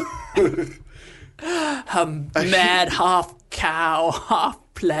animals. A mad half cow, half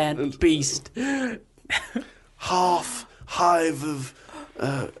plant beast. half hive of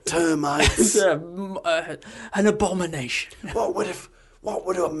termites. An abomination. What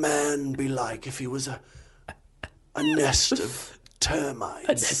would a man be like if he was a nest of termites?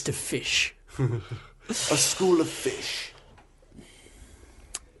 A nest of fish. A school of fish.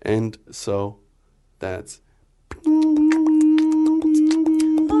 And so that's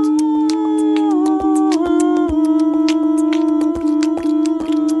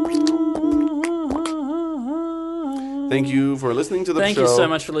Thank you for listening to the show. Thank you so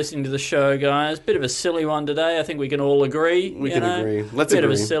much for listening to the show, guys. Bit of a silly one today. I think we can all agree. We can agree. Let's Bit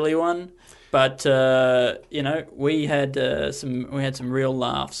agree. of a silly one. But we had some real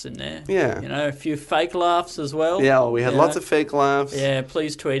laughs in there. Yeah. A few fake laughs as well. Yeah, we had lots of fake laughs. Yeah,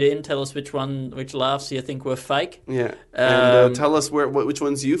 please tweet in. Tell us which laughs you think were fake. Yeah, and tell us which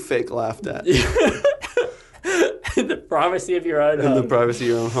ones you fake laughed at. In the privacy of your own home. In the privacy of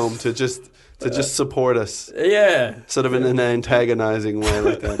your own home to just support us. Yeah. Sort of in an antagonizing way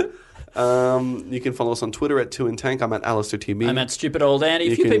like that. You can follow us on Twitter at 2intank. I'm at AlistairTB. I'm at Stupid Old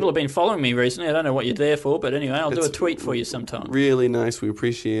Andy. A few people have been following me recently. I don't know what you're there for, but anyway, I'll do a tweet for you sometime. Really nice. We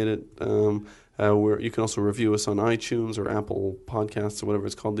appreciate it. You can also review us on iTunes or Apple Podcasts or whatever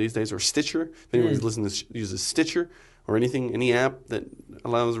it's called these days, or Stitcher. If anyone uses Stitcher or any app that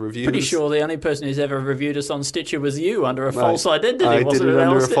allows reviews. Pretty sure the only person who's ever reviewed us on Stitcher was you under a false identity. I wasn't did it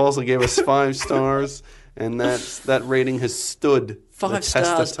under a Alistair? false. It gave us 5 stars, and that rating has stood 5 the test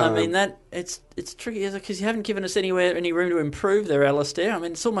stars. of time. I mean, it's tricky because you haven't given us any room to improve there, Alistair. I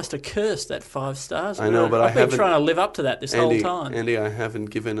mean, it's almost a curse, that 5 stars. I know, but I've been trying to live up to that this whole time. Andy, I haven't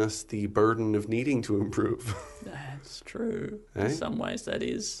given us the burden of needing to improve. That's true. Eh? In some ways, that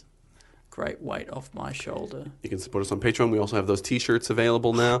is great weight off my shoulder. You can support us on Patreon. We also have those T-shirts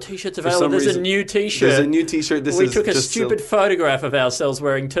available now. T-shirts For available. some There's a reason- new T-shirt. There's a new T-shirt. We took a stupid photograph of ourselves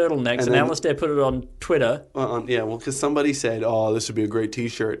wearing turtlenecks, and then- Alistair put it on Twitter. Because somebody said, "Oh, this would be a great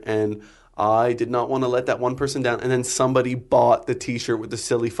T-shirt," and I did not want to let that one person down. And then somebody bought the T-shirt with the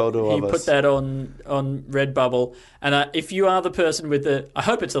silly photo He of us. put that on Redbubble. And if you are the person I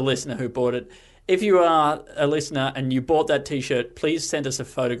hope it's a listener who bought it. If you are a listener and you bought that T-shirt, please send us a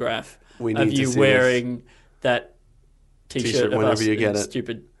photograph We of need to you see wearing that T-shirt of whenever us you get in it.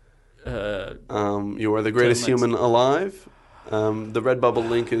 stupid. You are the greatest turtlenecks. human alive. The Redbubble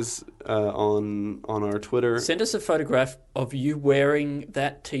link is on our Twitter. Send us a photograph of you wearing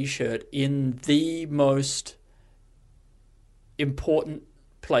that T-shirt in the most important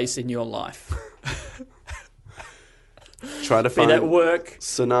place in your life. Try to Be find that work,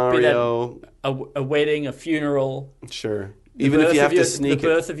 scenario. a wedding, a funeral. Sure. the Even if birth you have of to sneak the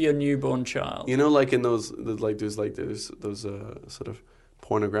it. birth of your newborn child. You know, like in those those sort of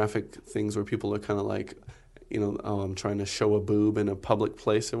pornographic things where people are kind of like, I'm trying to show a boob in a public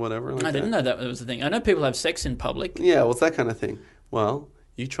place or whatever. Like I didn't know that was the thing. I know people have sex in public. Yeah, well, it's that kind of thing. Well,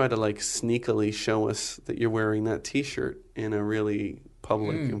 you try to like sneakily show us that you're wearing that T-shirt in a really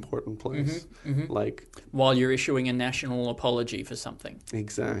public, important place. Like, While you're issuing a national apology for something,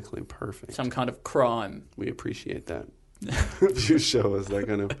 exactly, perfect. some kind of crime. We appreciate that. You show us that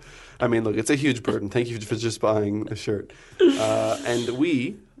kind of. I mean, look, it's a huge burden. Thank you for just buying a shirt. And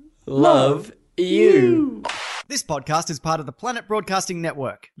we Love you. This podcast is part of the Planet Broadcasting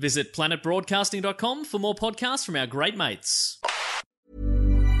Network. Visit planetbroadcasting.com for more podcasts from our great mates.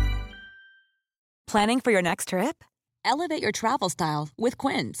 Planning for your next trip? Elevate your travel style with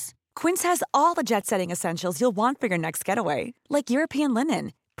Quince. Quince has all the jet-setting essentials you'll want for your next getaway, like European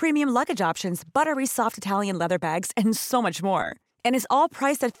linen, premium luggage options, buttery soft Italian leather bags, and so much more. And is all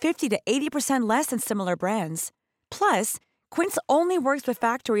priced at 50 to 80% less than similar brands. Plus, Quince only works with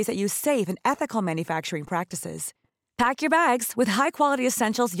factories that use safe and ethical manufacturing practices. Pack your bags with high-quality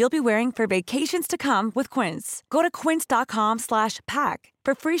essentials you'll be wearing for vacations to come with Quince. Go to quince.com/pack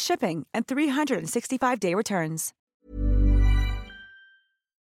for free shipping and 365-day returns.